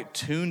not quite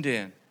tuned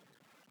in.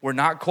 We're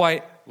not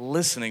quite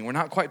listening. We're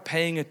not quite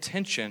paying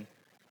attention.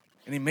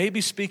 And he may be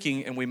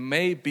speaking, and we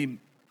may be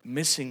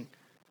missing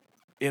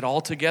it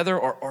altogether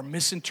or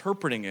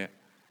misinterpreting it.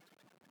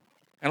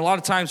 And a lot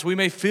of times we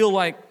may feel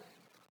like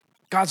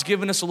God's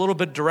given us a little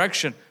bit of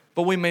direction,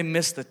 but we may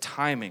miss the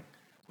timing.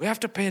 We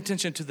have to pay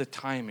attention to the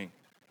timing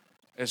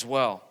as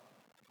well.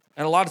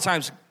 And a lot of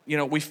times,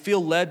 we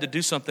feel led to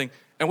do something,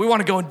 and we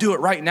want to go and do it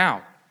right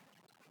now.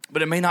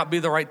 But it may not be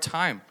the right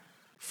time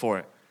for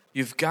it.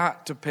 You've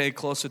got to pay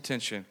close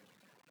attention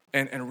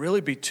and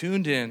really be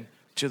tuned in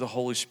to the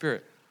Holy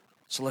Spirit.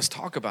 So let's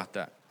talk about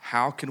that.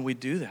 How can we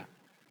do that?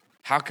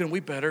 How can we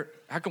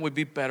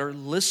be better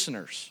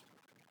listeners?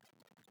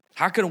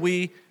 How can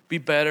we be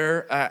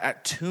better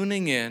at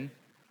tuning in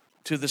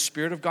to the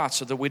Spirit of God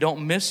so that we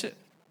don't miss it?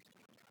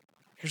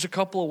 Here's a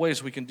couple of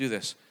ways we can do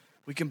this.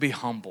 We can be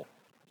humble.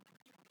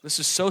 This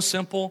is so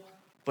simple,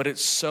 but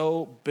it's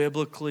so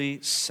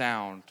biblically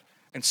sound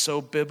and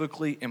so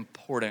biblically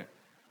important.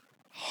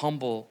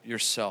 Humble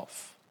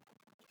yourself.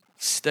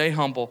 Stay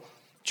humble.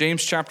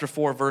 James chapter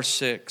 4, verse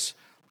 6.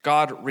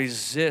 God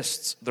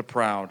resists the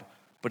proud,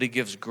 but he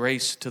gives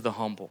grace to the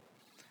humble.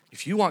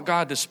 If you want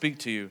God to speak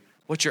to you,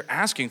 what you're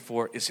asking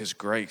for is his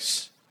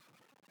grace,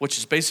 which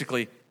is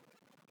basically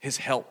his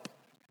help,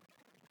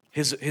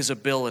 his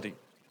ability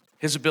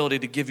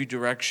to give you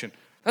direction.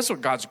 That's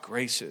what God's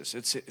grace is.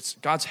 It's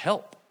God's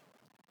help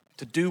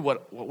to do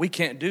what we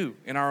can't do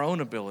in our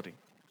own ability.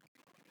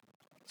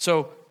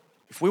 So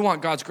if we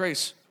want God's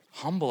grace,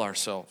 humble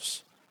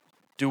ourselves.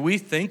 Do we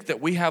think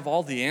that we have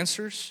all the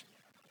answers?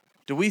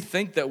 Do we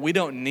think that we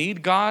don't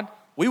need God?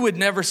 We would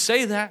never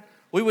say that.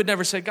 We would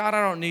never say, God,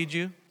 I don't need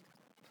you.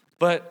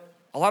 But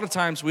a lot of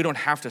times we don't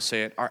have to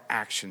say it. Our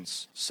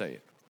actions say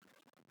it.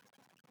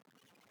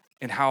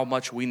 And how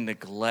much we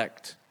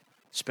neglect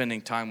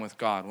spending time with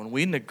God. When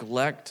we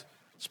neglect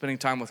spending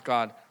time with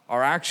God,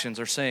 our actions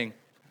are saying,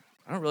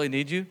 I don't really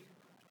need you.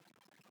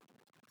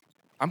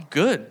 I'm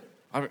good.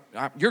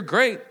 You're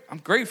great. I'm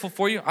grateful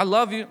for you. I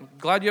love you. I'm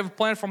glad you have a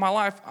plan for my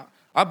life.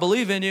 I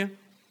believe in you.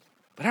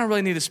 But I don't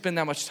really need to spend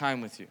that much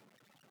time with you.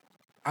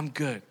 I'm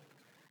good.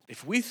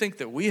 If we think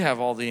that we have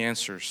all the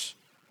answers,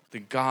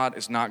 then God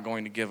is not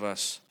going to give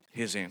us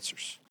his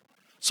answers.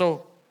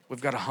 So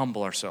we've got to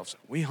humble ourselves.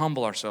 We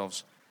humble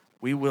ourselves,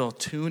 we will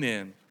tune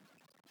in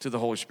to the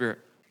Holy Spirit.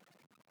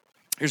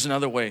 Here's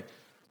another way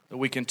that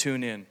we can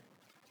tune in: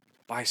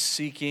 by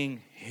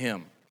seeking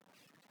him.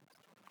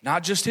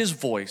 Not just his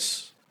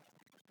voice.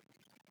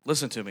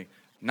 Listen to me.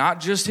 Not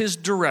just his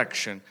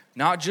direction,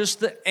 not just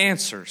the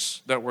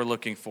answers that we're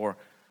looking for,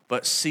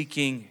 but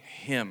seeking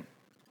him.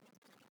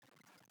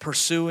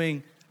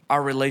 Pursuing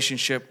our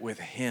relationship with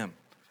him.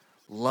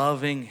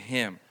 Loving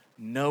him.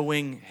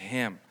 Knowing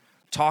him.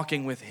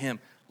 Talking with him.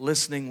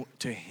 Listening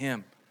to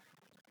him.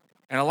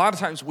 And a lot of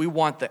times we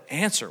want the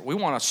answer. We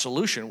want a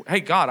solution. Hey,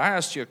 God, I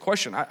asked you a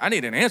question. I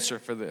need an answer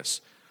for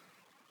this.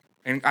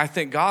 And I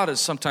think God is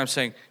sometimes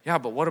saying, yeah,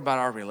 but what about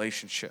our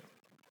relationship?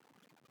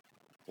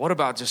 What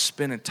about just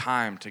spending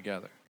time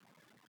together?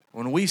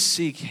 When we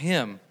seek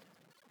him,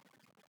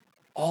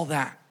 all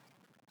that,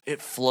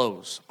 it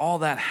flows. All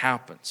that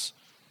happens.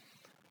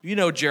 You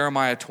know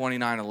Jeremiah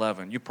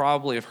 29:11. You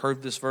probably have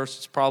heard this verse.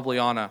 It's probably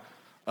on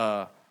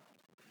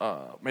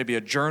maybe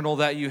a journal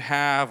that you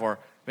have, or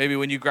maybe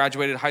when you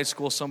graduated high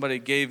school, somebody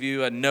gave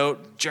you a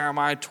note,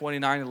 Jeremiah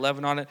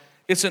 29:11 on it.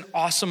 It's an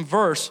awesome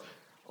verse.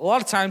 A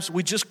lot of times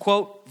we just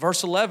quote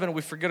verse 11 and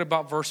we forget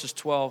about verses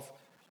 12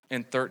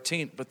 and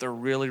 13, but they're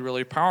really,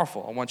 really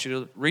powerful. I want you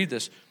to read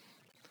this.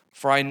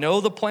 For I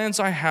know the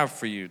plans I have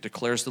for you,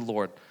 declares the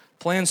Lord,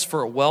 plans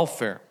for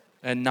welfare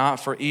and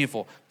not for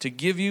evil, to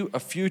give you a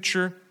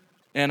future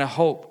and a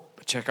hope.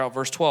 But check out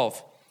verse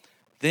 12.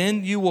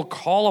 Then you will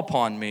call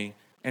upon me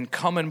and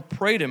come and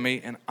pray to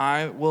me, and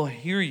I will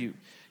hear you.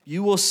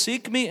 You will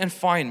seek me and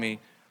find me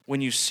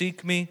when you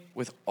seek me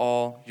with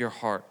all your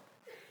heart.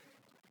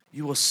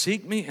 You will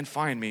seek me and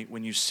find me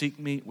when you seek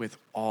me with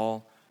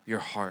all your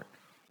heart.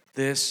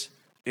 This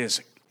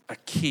is a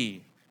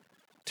key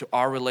to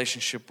our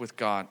relationship with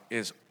God,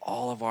 is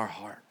all of our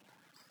heart.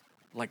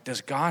 Like,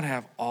 does God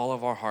have all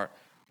of our heart?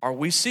 Are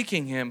we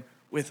seeking him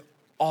with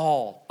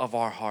all of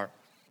our heart?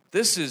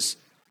 Jesus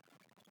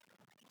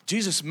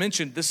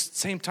mentioned this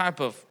same type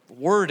of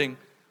wording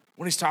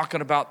when he's talking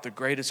about the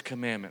greatest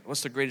commandment.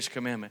 What's the greatest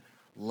commandment?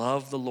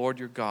 Love the Lord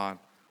your God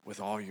with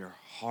all your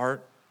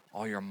heart,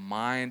 all your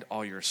mind,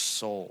 all your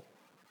soul.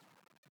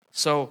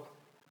 So,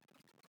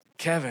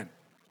 Kevin,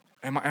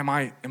 am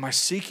I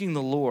seeking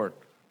the Lord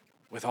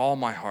with all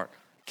my heart?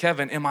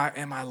 Kevin, am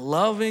I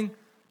loving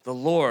the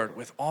Lord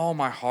with all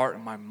my heart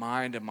and my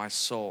mind and my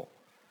soul?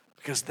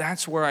 Because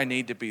that's where I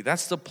need to be.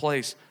 That's the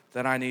place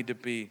that I need to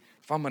be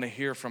if I'm going to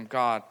hear from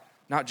God.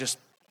 I'm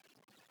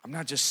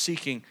not just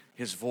seeking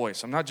his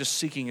voice. I'm not just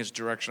seeking his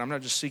direction. I'm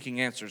not just seeking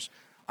answers.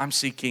 I'm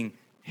seeking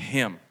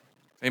him.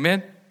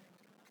 Amen?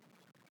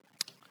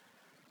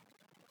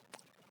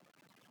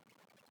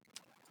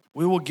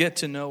 We will get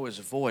to know his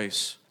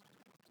voice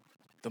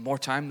the more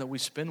time that we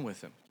spend with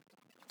him.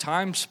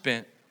 Time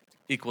spent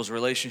equals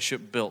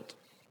relationship built.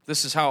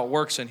 This is how it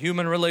works in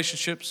human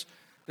relationships.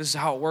 This is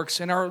how it works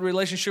in our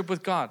relationship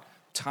with God.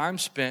 Time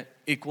spent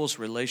equals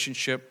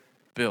relationship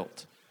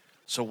built.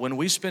 So when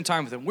we spend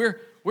time with him, we're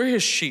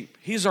his sheep.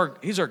 He's our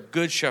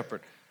good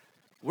shepherd.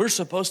 We're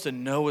supposed to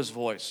know his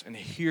voice and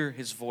hear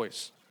his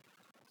voice.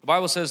 The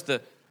Bible says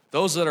that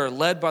those that are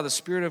led by the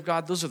Spirit of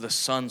God, those are the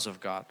sons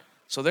of God.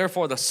 So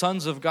therefore, the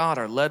sons of God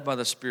are led by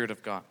the Spirit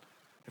of God.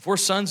 If we're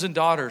sons and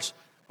daughters,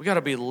 we got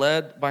to be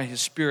led by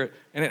his Spirit.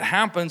 And it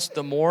happens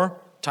the more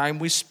time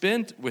we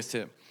spend with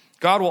him.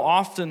 God will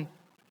often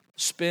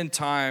speak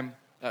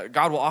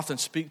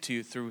to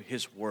you through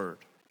his word.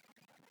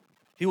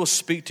 He will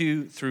speak to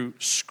you through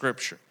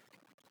Scripture.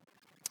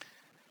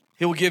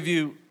 He will give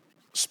you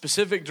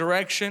specific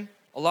direction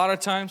a lot of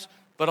times,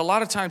 but a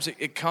lot of times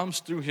it comes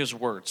through his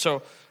word.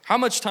 So how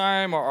much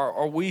time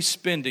are we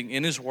spending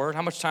in his word?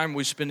 How much time are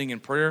we spending in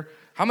prayer?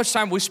 How much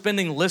time are we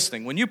spending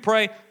listening? When you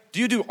pray, do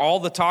you do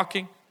all the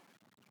talking?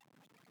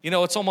 You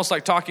know, it's almost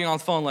like talking on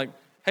the phone, like,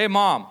 hey,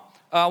 Mom,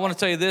 I want to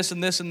tell you this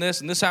and this and this,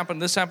 and this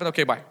happened,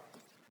 okay, bye.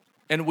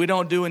 And we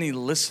don't do any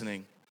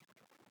listening.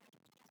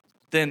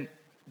 Then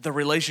the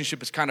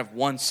relationship is kind of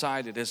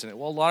one-sided, isn't it?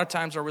 Well, a lot of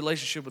times our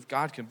relationship with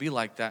God can be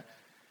like that.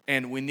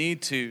 And we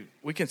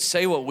can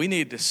say what we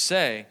need to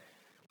say,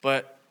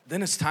 but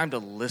then it's time to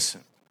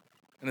listen.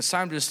 And it's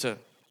time just to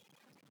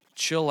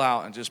chill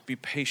out and just be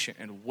patient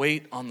and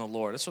wait on the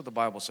Lord. That's what the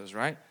Bible says,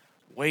 right?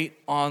 Wait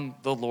on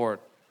the Lord.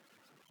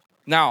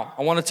 Now,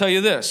 I want to tell you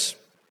this.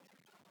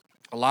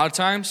 A lot of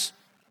times,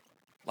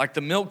 like the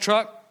milk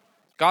truck,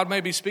 God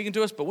may be speaking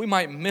to us, but we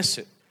might miss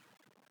it.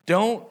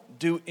 Don't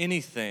do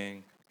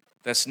anything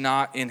that's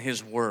not in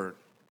his word.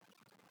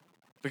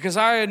 Because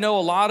I know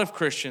a lot of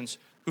Christians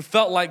who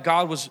felt like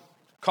God was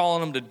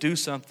calling them to do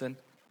something,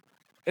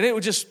 and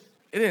it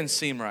didn't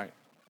seem right.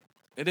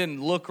 It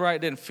didn't look right,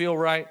 it didn't feel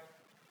right.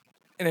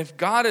 And if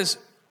God is,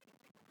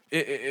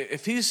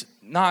 if he's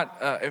not,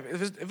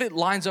 if it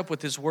lines up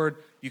with his word,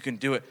 you can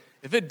do it.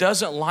 If it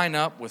doesn't line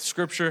up with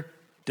Scripture,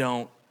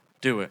 don't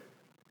do it.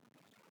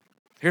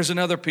 Here's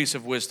another piece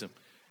of wisdom.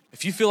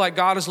 If you feel like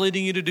God is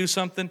leading you to do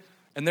something,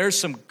 and there's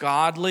some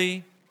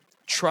godly,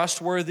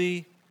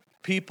 trustworthy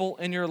people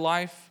in your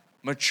life,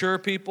 mature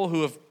people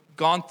who have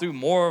gone through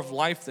more of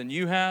life than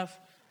you have,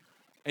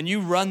 and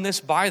you run this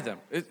by them.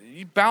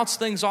 You bounce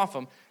things off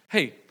them.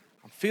 Hey,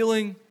 I'm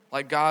feeling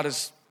like God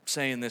is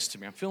saying this to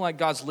me. I'm feeling like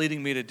God's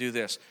leading me to do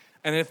this.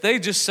 And if they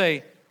just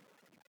say,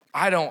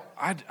 I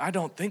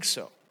don't think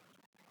so.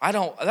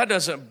 That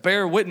doesn't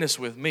bear witness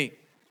with me.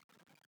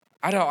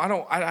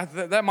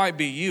 That might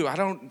be you. I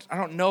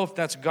don't know if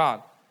that's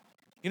God.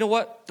 You know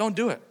what? Don't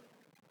do it.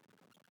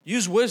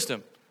 Use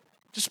wisdom.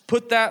 Just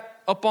put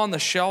that up on the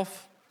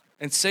shelf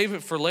and save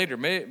it for later.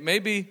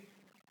 Maybe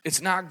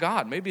it's not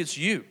God. Maybe it's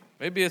you.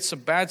 Maybe it's some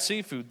bad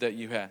seafood that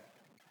you had.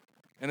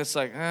 And it's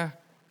like,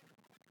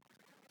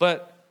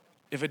 But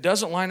if it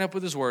doesn't line up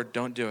with his word,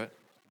 don't do it.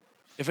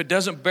 If it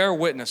doesn't bear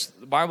witness,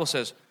 the Bible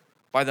says,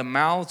 by the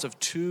mouths of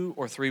 2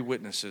 or 3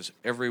 witnesses,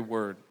 every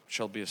word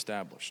shall be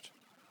established.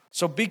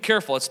 So be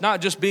careful. It's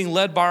not just being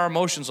led by our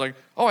emotions like,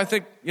 oh, I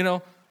think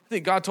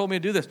God told me to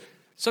do this.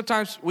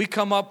 Sometimes we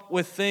come up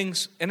with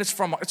things, and it's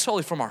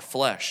totally from our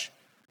flesh.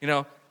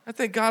 I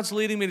think God's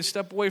leading me to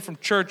step away from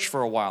church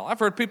for a while. I've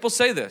heard people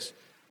say this.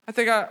 I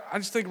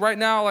just think right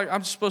now, like,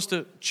 I'm supposed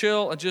to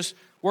chill and just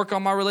work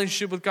on my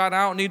relationship with God.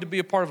 I don't need to be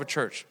a part of a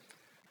church.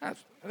 That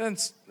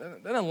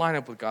doesn't line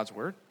up with God's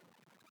word.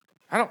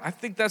 I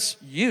think that's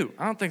you.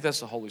 I don't think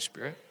that's the Holy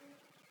Spirit.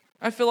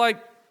 I feel like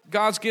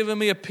God's given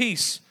me a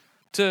peace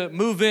to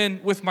move in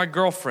with my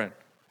girlfriend.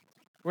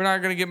 We're not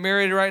going to get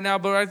married right now,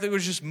 but I think we'll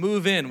just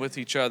move in with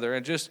each other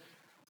and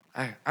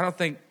I don't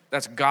think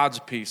that's God's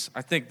peace.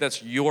 I think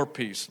that's your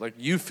peace. Like,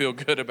 you feel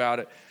good about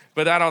it,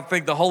 but I don't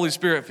think the Holy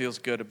Spirit feels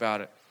good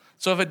about it.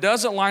 So if it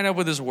doesn't line up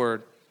with his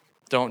word,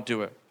 don't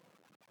do it.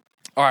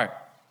 All right.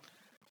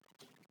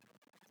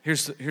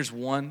 Here's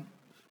one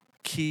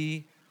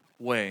key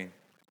way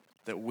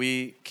that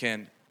we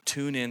can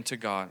tune into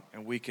God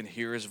and we can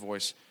hear his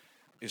voice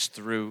is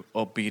through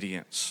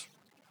obedience.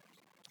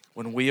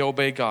 When we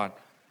obey God,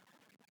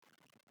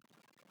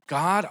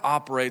 God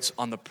operates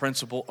on the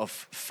principle of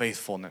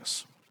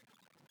faithfulness.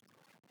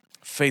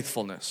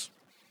 Faithfulness.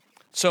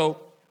 So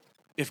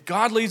if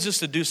God leads us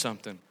to do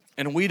something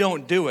and we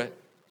don't do it,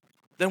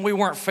 then we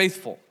weren't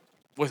faithful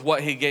with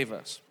what he gave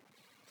us.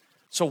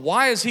 So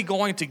why is he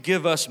going to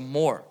give us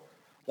more?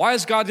 Why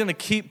is God going to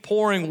keep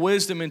pouring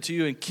wisdom into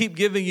you and keep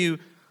giving you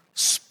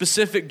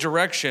specific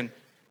direction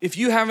if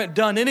you haven't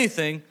done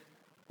anything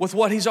with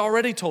what he's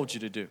already told you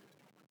to do?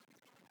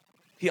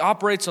 He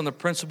operates on the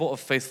principle of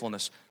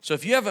faithfulness. So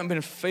if you haven't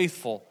been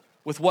faithful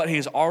with what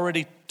he's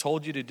already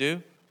told you to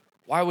do,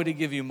 why would he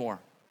give you more?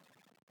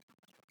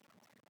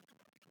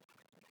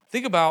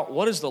 Think about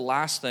what is the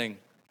last thing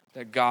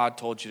that God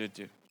told you to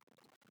do?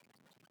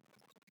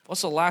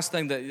 What's the last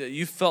thing that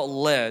you felt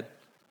led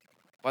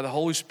by the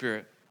Holy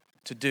Spirit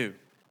to do?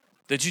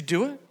 Did you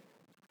do it?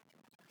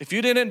 If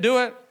you didn't do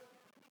it,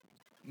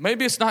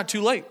 maybe it's not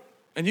too late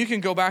and you can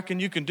go back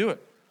and you can do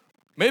it.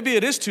 Maybe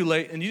it is too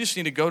late and you just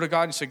need to go to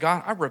God and say,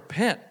 God, I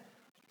repent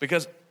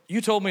because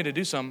you told me to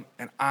do something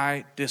and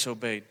I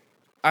disobeyed.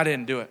 I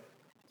didn't do it.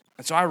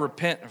 And so I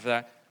repent for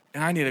that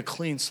and I need a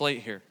clean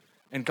slate here.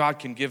 And God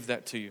can give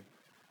that to you.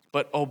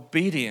 But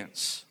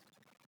obedience,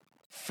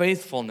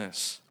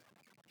 faithfulness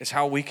is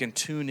how we can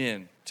tune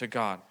in to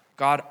God.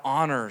 God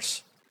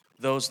honors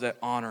those that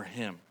honor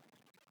him.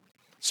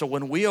 So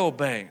when we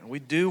obey, we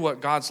do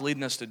what God's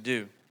leading us to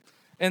do,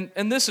 and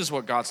this is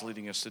what God's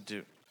leading us to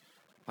do.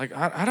 Like,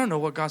 I don't know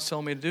what God's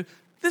telling me to do.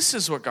 This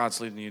is what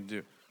God's leading you to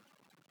do.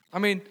 I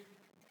mean,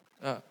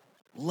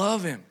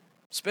 love him.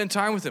 Spend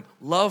time with him.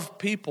 Love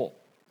people.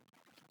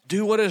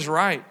 Do what is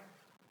right.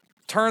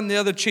 Turn the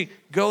other cheek.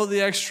 Go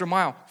the extra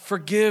mile.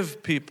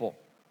 Forgive people.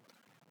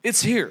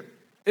 It's here.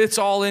 It's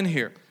all in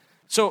here.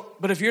 So,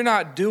 but if you're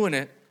not doing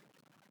it,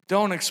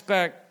 don't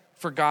expect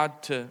for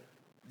God to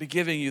be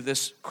giving you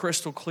this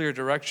crystal clear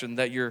direction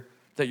that you're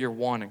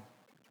wanting.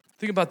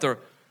 Think about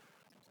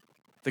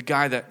the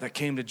guy that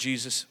came to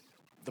Jesus.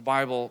 The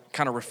Bible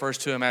kind of refers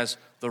to him as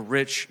the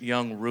rich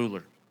young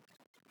ruler.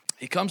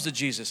 He comes to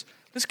Jesus.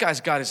 This guy's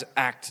got his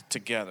act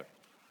together.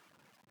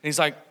 And he's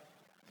like,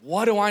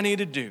 what do I need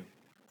to do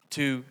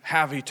to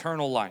have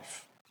eternal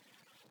life?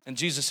 And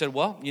Jesus said,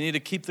 well, you need to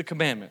keep the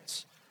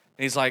commandments.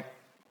 And he's like,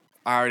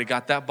 I already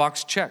got that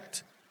box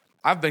checked.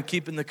 I've been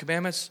keeping the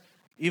commandments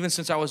even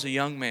since I was a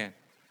young man.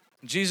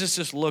 And Jesus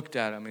just looked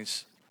at him.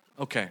 He's,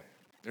 okay,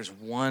 there's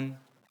one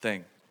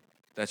thing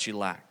that you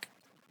lack.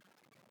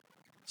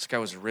 This guy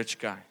was a rich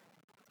guy.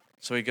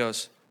 So he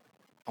goes,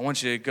 I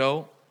want you to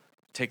go,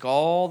 take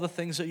all the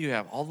things that you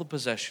have, all the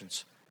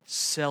possessions,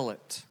 sell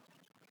it.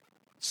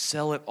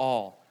 Sell it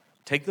all.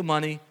 Take the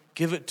money,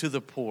 give it to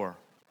the poor,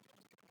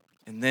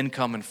 and then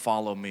come and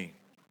follow me.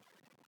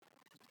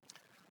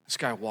 This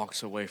guy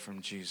walks away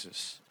from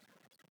Jesus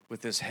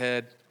with his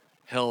head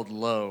held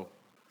low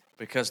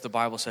because the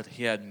Bible said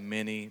he had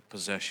many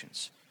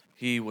possessions.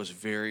 He was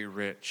very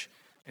rich,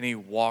 and he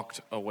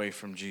walked away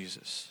from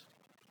Jesus.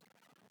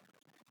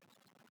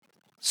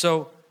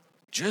 So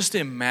just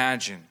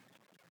imagine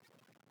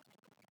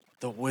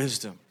the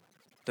wisdom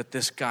that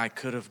this guy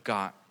could have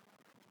got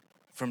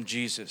from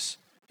Jesus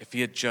if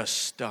he had just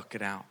stuck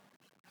it out,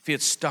 if he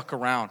had stuck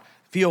around,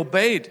 if he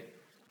obeyed,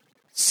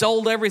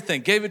 sold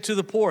everything, gave it to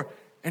the poor,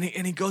 and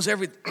he goes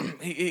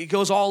he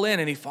goes all in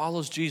and he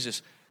follows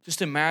Jesus.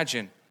 Just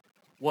imagine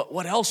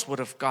what else would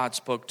have God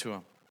spoke to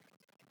him?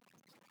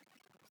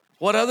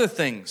 What other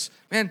things?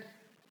 Man,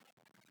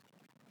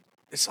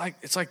 it's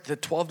like the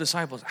 12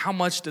 disciples. How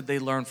much did they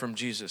learn from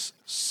Jesus?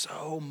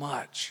 So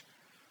much.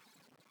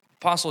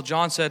 Apostle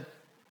John said,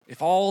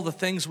 if all the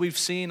things we've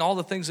seen, all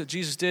the things that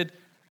Jesus did,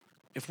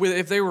 if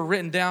they were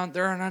written down,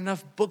 there aren't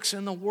enough books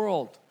in the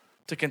world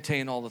to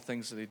contain all the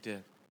things that he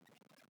did.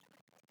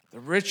 The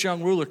rich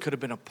young ruler could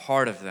have been a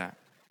part of that.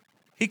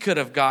 He could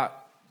have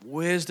got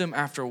wisdom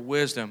after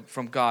wisdom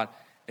from God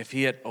if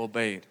he had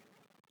obeyed.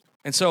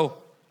 And so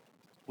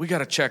we got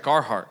to check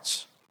our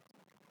hearts.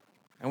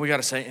 And we got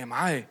to say, am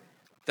I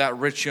that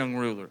rich young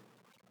ruler?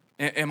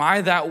 Am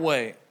I that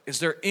way? Is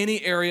there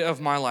any area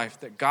of my life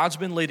that God's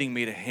been leading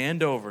me to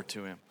hand over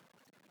to him,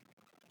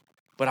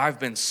 but I've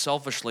been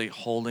selfishly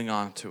holding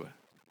on to it?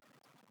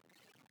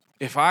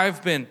 If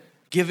I've been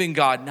giving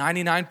God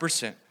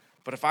 99%,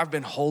 but if I've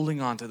been holding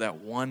on to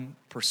that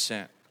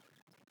 1%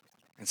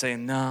 and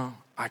saying, no,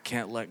 I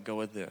can't let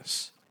go of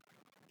this,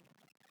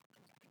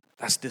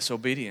 that's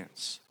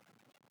disobedience.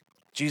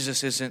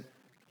 Jesus isn't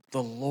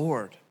the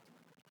Lord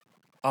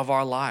of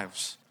our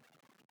lives.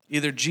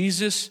 Either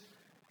Jesus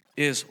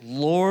is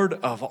Lord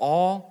of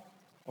all,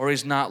 or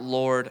he's not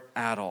Lord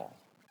at all.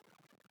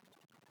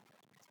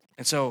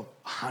 And so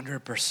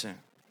 100%,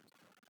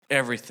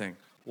 everything.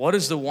 What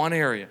is the one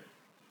area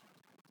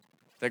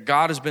that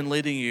God has been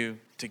leading you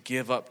to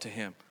give up to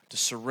him, to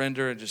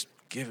surrender and just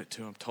give it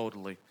to him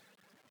totally?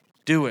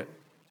 Do it.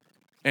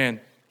 And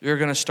you're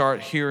going to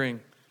start hearing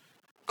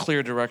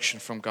clear direction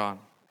from God.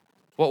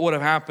 What would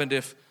have happened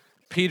if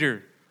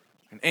Peter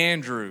and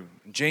Andrew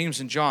and James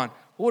and John,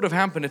 what would have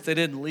happened if they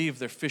didn't leave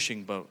their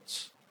fishing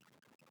boats?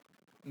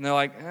 And they're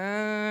like,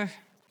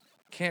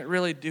 can't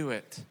really do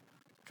it.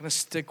 I'm going to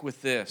stick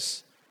with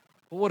this.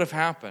 What would have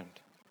happened?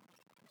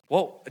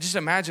 Well, just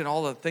imagine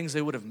all the things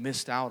they would have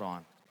missed out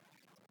on.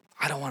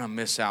 I don't want to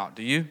miss out.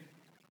 Do you?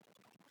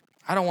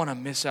 I don't want to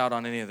miss out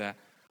on any of that.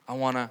 I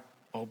want to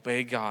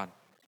obey God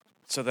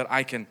so that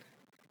I can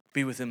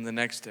be with him the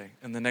next day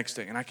and the next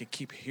day. And I can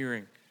keep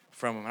hearing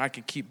from him. And I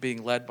can keep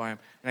being led by him.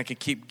 And I can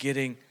keep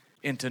getting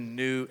into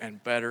new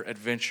and better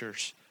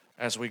adventures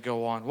as we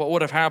go on. What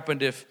would have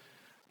happened if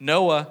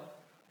Noah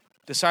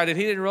decided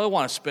he didn't really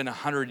want to spend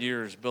 100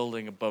 years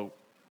building a boat.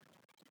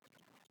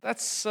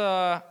 That's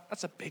a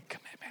big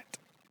commitment.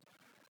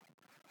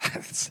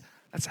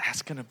 That's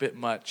asking a bit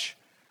much.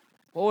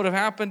 What would have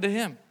happened to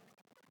him?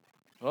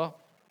 Well,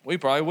 we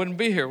probably wouldn't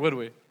be here, would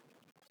we?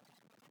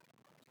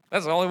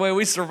 That's the only way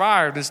we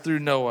survived is through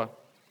Noah.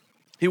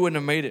 He wouldn't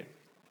have made it.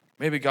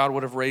 Maybe God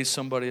would have raised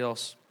somebody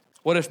else.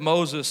 What if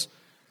Moses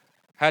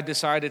had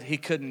decided he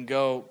couldn't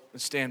go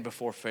and stand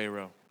before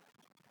Pharaoh?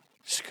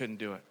 Just couldn't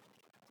do it.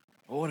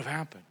 What would have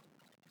happened?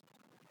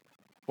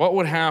 What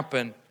would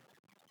happen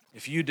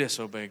if you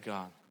disobeyed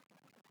God?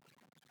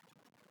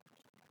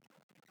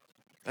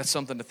 That's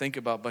something to think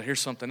about, but here's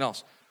something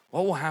else.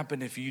 What will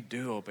happen if you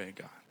do obey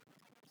God?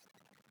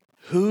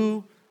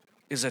 Who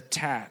is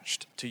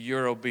attached to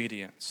your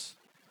obedience?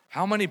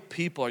 How many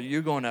people are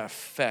you going to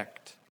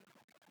affect?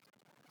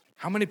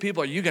 How many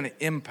people are you going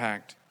to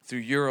impact through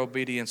your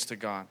obedience to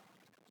God?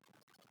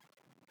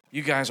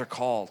 You guys are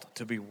called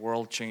to be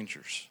world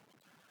changers.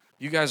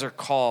 You guys are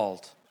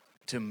called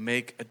to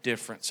make a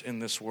difference in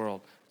this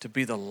world, to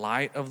be the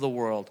light of the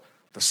world,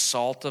 the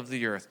salt of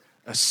the earth,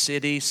 a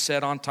city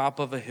set on top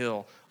of a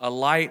hill, a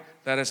light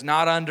that is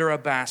not under a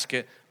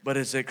basket, but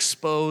is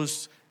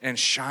exposed and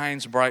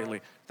shines brightly.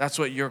 That's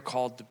what you're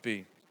called to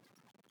be.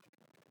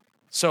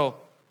 So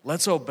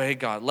let's obey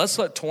God. Let's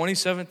let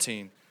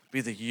 2017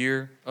 be the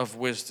year of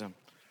wisdom.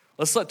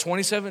 Let's let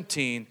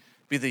 2017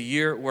 be the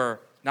year where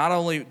not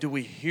only do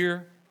we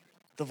hear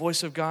the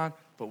voice of God,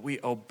 but we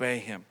obey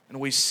him and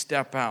we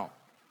step out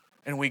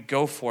and we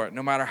go for it.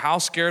 No matter how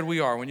scared we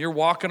are, when you're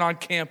walking on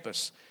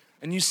campus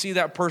and you see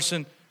that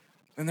person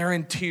and they're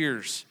in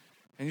tears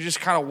and you're just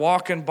kind of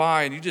walking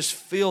by and you just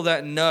feel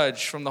that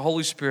nudge from the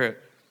Holy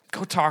Spirit,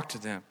 go talk to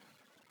them.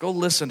 Go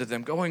listen to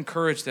them. Go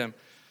encourage them.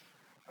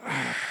 What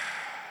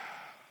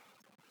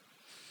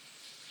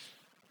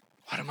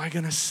am I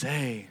going to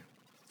say?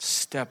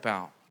 Step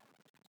out.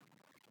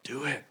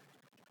 Do it.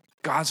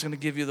 God's going to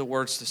give you the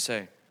words to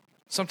say.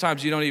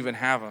 Sometimes you don't even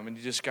have them, and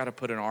you just got to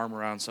put an arm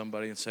around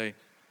somebody and say,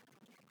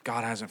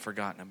 God hasn't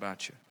forgotten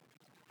about you.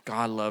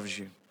 God loves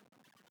you.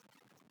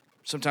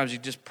 Sometimes you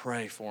just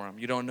pray for them.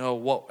 You don't know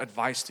what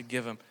advice to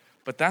give them,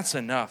 but that's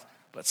enough.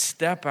 But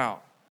step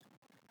out.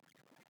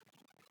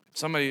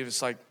 Somebody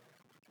is like,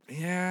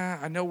 yeah,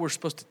 I know we're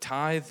supposed to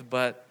tithe,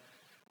 but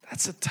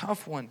that's a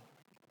tough one.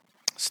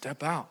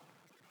 Step out.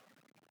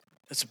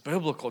 It's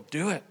biblical.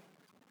 Do it.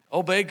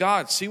 Obey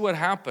God. See what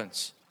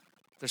happens.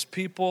 There's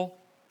people,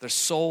 there's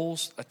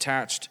souls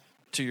attached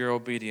to your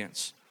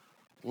obedience.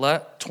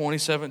 Let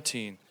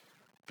 2017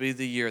 be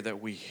the year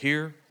that we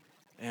hear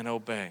and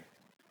obey.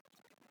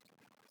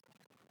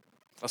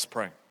 Let's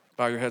pray.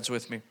 Bow your heads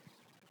with me.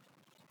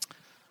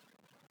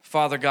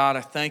 Father God,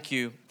 I thank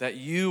you that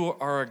you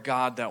are a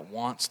God that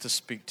wants to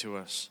speak to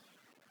us,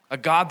 a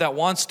God that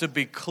wants to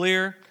be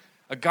clear,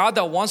 a God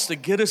that wants to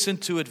get us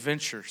into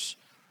adventures.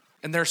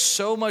 And there's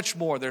so much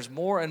more. There's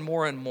more and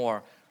more and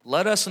more.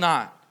 Let us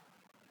not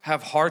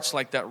have hearts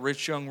like that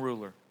rich young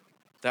ruler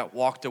that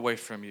walked away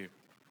from you.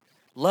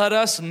 Let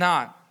us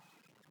not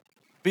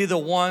be the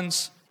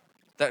ones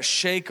that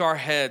shake our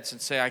heads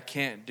and say, I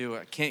can't do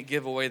it. I can't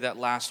give away that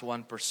last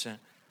 1%.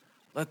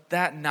 Let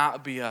that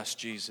not be us,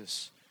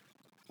 Jesus.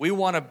 We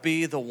want to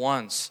be the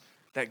ones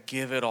that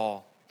give it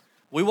all.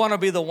 We want to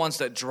be the ones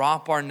that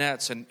drop our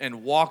nets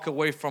and walk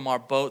away from our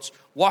boats,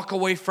 walk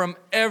away from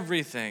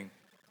everything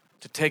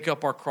to take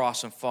up our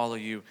cross and follow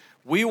you.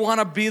 We want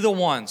to be the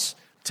ones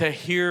to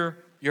hear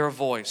your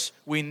voice.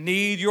 We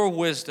need your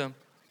wisdom.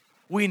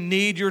 We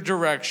need your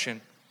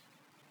direction.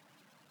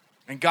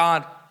 And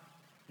God,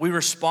 we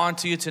respond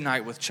to you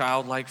tonight with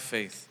childlike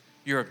faith.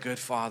 You're a good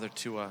Father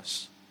to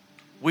us.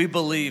 We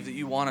believe that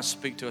you want to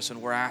speak to us,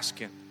 and we're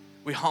asking.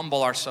 We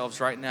humble ourselves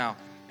right now,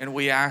 and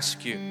we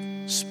ask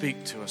you,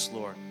 speak to us,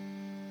 Lord.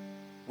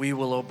 We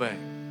will obey.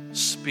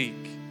 Speak,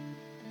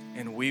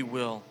 and we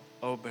will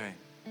obey.